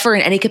suffer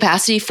in any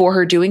capacity for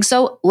her doing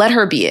so, let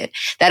her be it.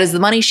 That is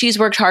the money she's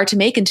worked hard to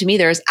make. And to me,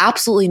 there is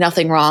absolutely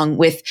nothing wrong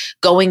with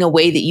going a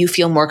way that you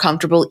feel more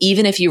comfortable,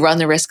 even if you run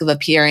the risk of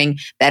appearing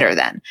better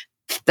than.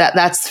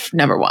 That's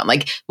number one.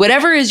 Like,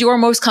 whatever is your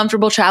most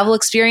comfortable travel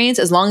experience,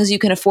 as long as you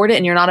can afford it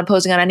and you're not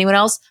imposing on anyone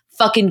else,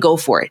 fucking go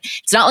for it.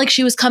 It's not like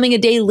she was coming a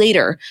day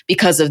later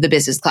because of the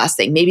business class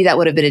thing. Maybe that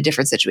would have been a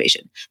different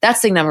situation.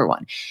 That's thing number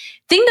one.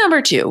 Thing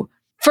number two,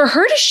 for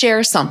her to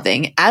share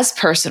something as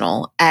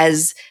personal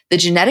as the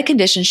genetic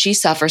condition she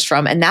suffers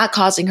from, and that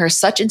causing her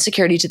such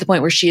insecurity to the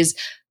point where she is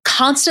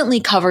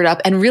constantly covered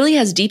up and really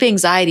has deep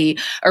anxiety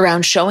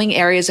around showing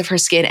areas of her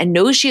skin and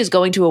knows she is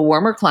going to a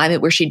warmer climate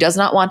where she does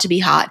not want to be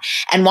hot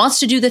and wants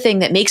to do the thing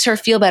that makes her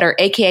feel better,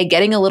 aka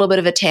getting a little bit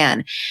of a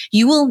tan,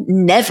 you will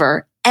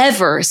never,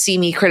 ever see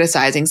me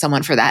criticizing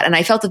someone for that. And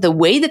I felt that the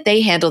way that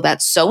they handled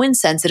that so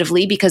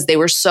insensitively, because they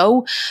were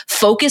so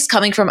focused,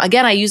 coming from,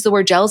 again, I use the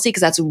word jealousy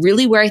because that's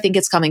really where I think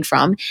it's coming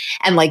from.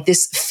 And like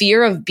this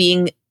fear of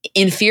being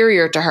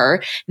inferior to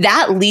her,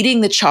 that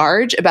leading the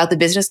charge about the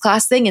business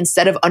class thing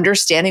instead of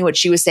understanding what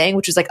she was saying,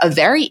 which was like a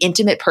very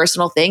intimate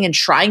personal thing and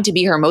trying to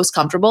be her most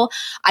comfortable.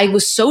 I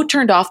was so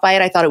turned off by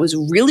it. I thought it was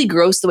really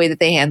gross the way that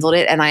they handled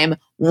it. And I am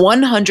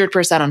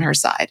 100% on her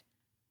side.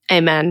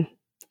 Amen.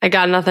 I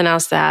got nothing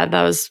else to add.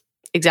 That was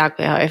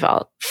exactly how I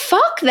felt.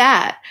 Fuck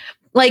that.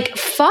 Like,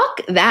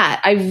 fuck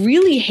that. I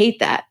really hate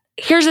that.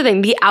 Here's the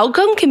thing. The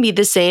outcome can be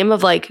the same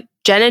of like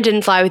Jenna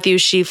didn't fly with you.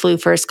 She flew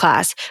first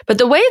class. But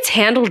the way it's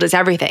handled is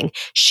everything.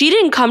 She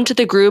didn't come to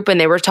the group and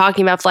they were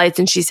talking about flights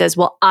and she says,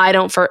 well, I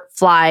don't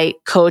fly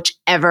coach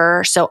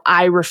ever. So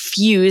I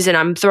refuse and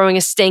I'm throwing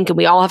a stink and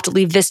we all have to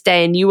leave this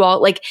day. And you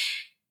all like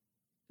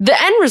the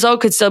end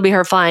result could still be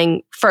her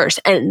flying first.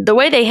 And the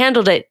way they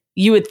handled it,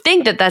 you would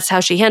think that that's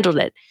how she handled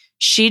it.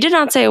 She did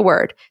not say a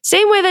word.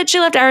 Same way that she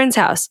left Erin's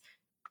house.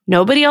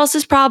 Nobody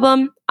else's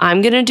problem.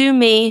 I'm going to do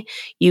me.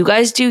 You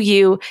guys do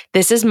you.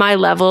 This is my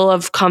level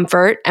of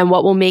comfort and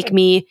what will make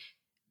me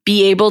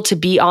be able to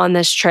be on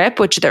this trip,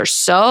 which they're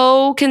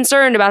so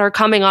concerned about her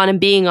coming on and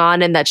being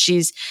on and that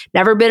she's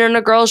never been on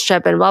a girls'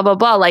 trip and blah, blah,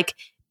 blah. Like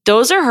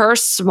those are her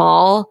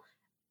small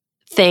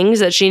things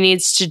that she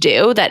needs to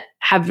do that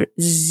have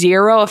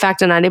zero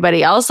effect on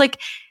anybody else. Like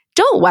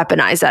don't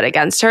weaponize that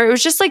against her. It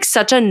was just like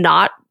such a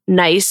not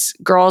nice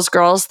girls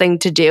thing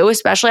to do,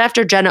 especially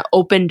after Jenna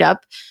opened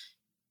up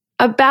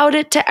about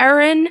it to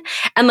Erin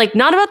and like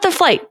not about the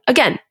flight.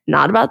 Again,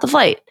 not about the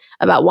flight,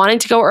 about wanting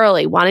to go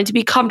early, wanting to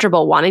be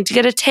comfortable, wanting to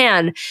get a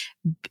tan,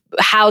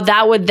 how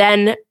that would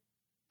then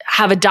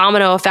have a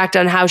domino effect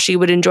on how she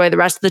would enjoy the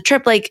rest of the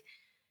trip. Like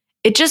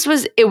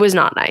it was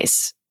not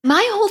nice.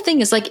 My whole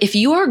thing is like, if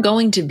you are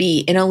going to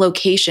be in a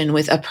location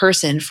with a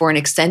person for an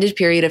extended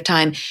period of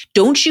time,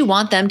 don't you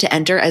want them to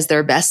enter as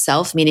their best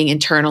self, meaning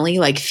internally,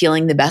 like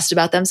feeling the best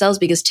about themselves?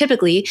 Because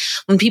typically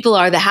when people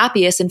are the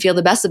happiest and feel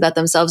the best about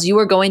themselves, you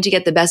are going to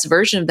get the best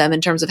version of them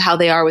in terms of how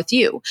they are with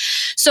you.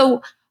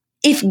 So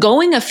if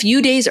going a few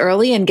days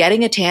early and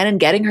getting a tan and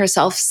getting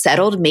herself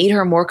settled made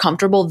her more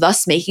comfortable,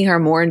 thus making her a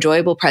more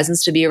enjoyable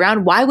presence to be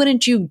around, why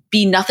wouldn't you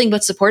be nothing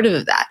but supportive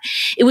of that?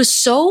 It was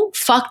so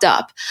fucked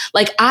up.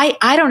 Like,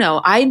 I don't know.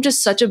 I'm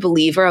just such a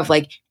believer of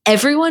like,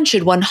 everyone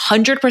should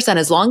 100%,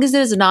 as long as it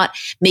is not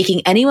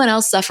making anyone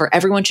else suffer,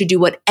 everyone should do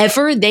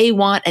whatever they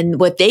want and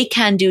what they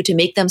can do to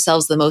make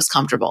themselves the most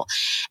comfortable.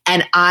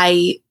 And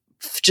I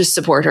just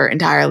support her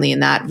entirely in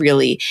that,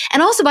 really.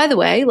 And also, by the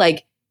way,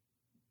 like,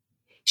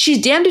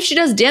 she's damned if she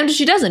does, damned if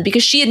she doesn't,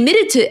 because she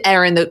admitted to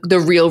Erin the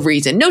real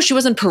reason. No, she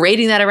wasn't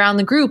parading that around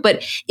the group.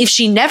 But if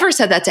she never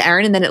said that to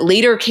Erin and then it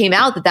later came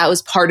out that that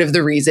was part of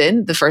the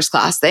reason, the first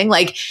class thing,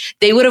 like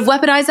they would have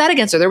weaponized that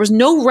against her. There was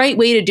no right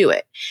way to do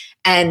it.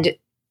 And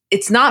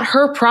it's not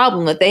her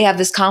problem that they have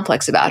this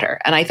complex about her.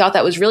 And I thought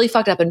that was really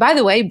fucked up. And by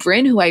the way,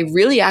 Brynn, who I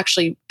really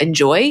actually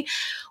enjoy,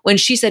 when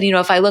she said, you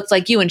know, if I looked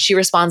like you, and she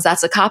responds,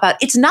 that's a cop-out.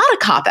 It's not a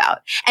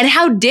cop-out. And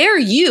how dare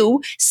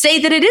you say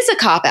that it is a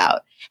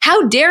cop-out?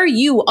 How dare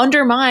you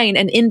undermine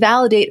and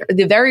invalidate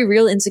the very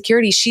real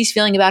insecurities she's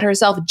feeling about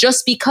herself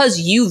just because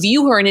you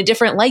view her in a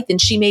different light than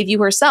she may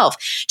view herself?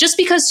 Just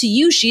because to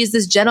you, she is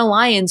this Jenna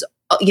Lyons,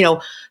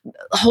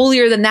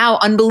 holier than thou,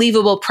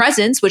 unbelievable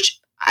presence, which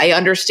I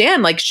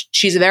understand, like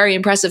she's a very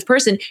impressive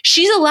person.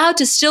 She's allowed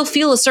to still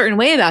feel a certain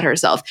way about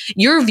herself.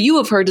 Your view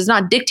of her does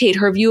not dictate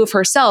her view of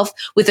herself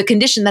with a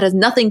condition that has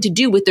nothing to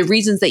do with the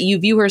reasons that you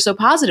view her so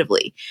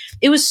positively.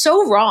 It was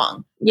so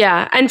wrong.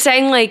 Yeah. And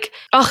saying like,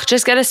 oh,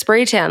 just get a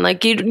spray tan.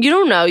 Like you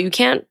don't know. You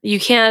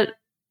can't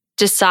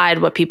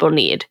decide what people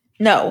need.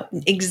 No,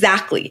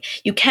 exactly.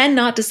 You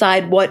cannot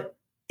decide what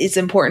is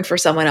important for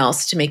someone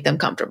else to make them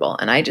comfortable.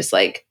 And I just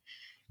like,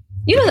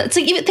 it's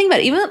like, even think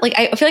about it. Even like,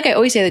 I feel like I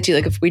always say that too.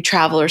 Like if we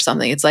travel or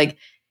something, it's like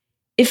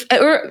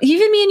or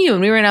even me and you,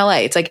 when we were in LA,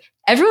 it's like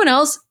everyone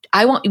else,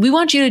 we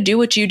want you to do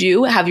what you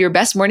do, have your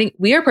best morning.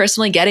 We are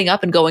personally getting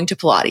up and going to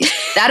Pilates.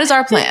 That is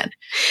our plan.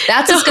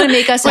 That's what's going to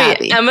make us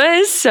happy. Emma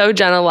is so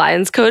Jenna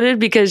Lyons coded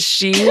because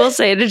she will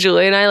say to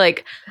Julie and I,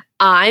 like,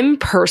 I'm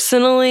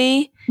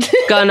personally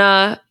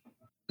gonna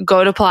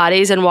go to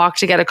Pilates and walk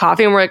to get a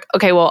coffee. And we're like,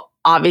 okay, well,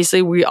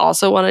 obviously we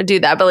also want to do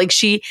that. But like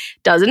she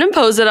doesn't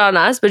impose it on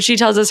us, but she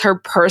tells us her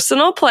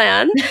personal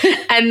plan.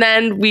 And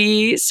then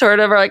we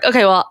sort of are like,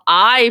 okay, well,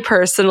 I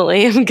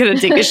personally am going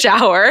to take a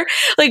shower.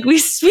 Like we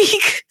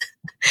speak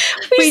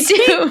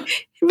do.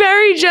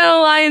 Very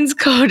Jenna Lyons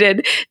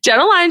coded.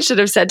 Jenna Lyons should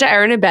have said to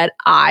Erin in bed,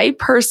 I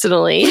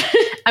personally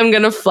am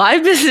going to fly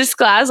business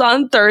class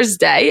on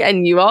Thursday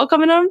and you all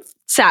come in on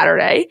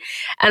Saturday.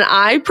 And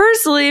I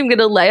personally am going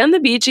to lay on the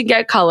beach and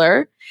get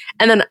color.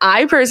 And then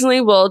I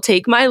personally will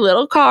take my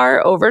little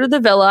car over to the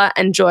villa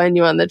and join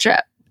you on the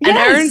trip. Yes. And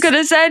Erin could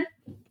have said,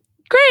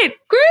 great.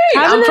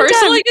 I'm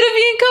personally going to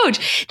be in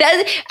coach.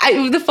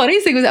 The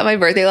funniest thing was at my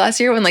birthday last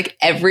year when like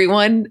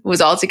everyone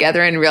was all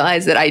together and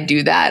realized that I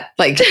do that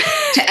like to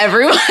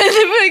everyone. They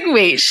were like,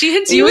 wait, she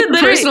hits you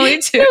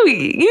personally too.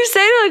 You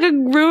say to like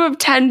a group of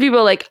 10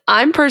 people, like,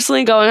 I'm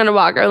personally going on a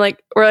walk. Or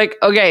like, we're like,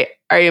 okay,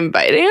 are you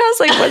inviting us?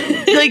 Like,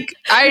 what? Like,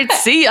 all right,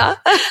 see ya.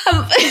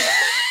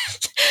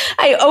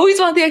 I always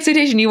want the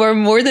expectation. You are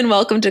more than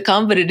welcome to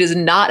come, but it is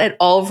not at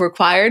all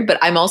required. But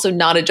I'm also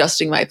not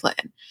adjusting my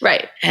plan.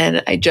 Right.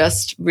 And I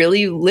just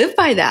really live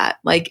by that.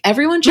 Like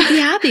everyone should be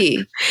happy.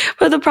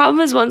 But the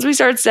problem is once we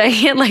start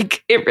saying it,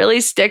 like it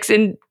really sticks,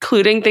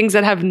 including things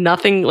that have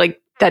nothing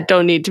like that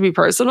don't need to be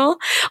personal.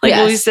 Like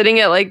we'll be sitting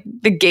at like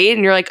the gate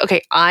and you're like,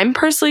 okay, I'm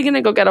personally going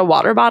to go get a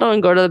water bottle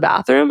and go to the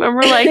bathroom. And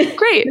we're like,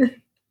 great.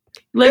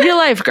 Live your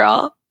life,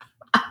 girl.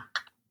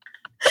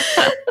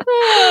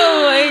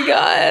 Oh my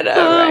God.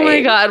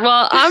 My God.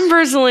 Well, I'm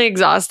personally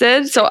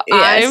exhausted. So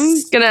I'm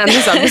going to end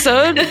this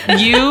episode.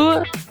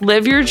 You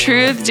live your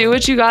truth, do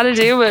what you got to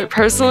do. But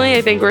personally,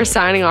 I think we're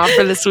signing off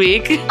for this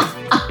week.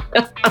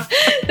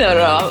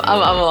 No,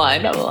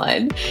 I'm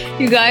aligned.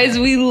 You guys,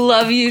 we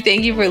love you.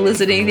 Thank you for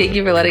listening. Thank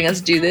you for letting us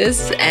do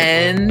this.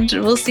 And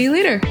we'll see you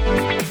later.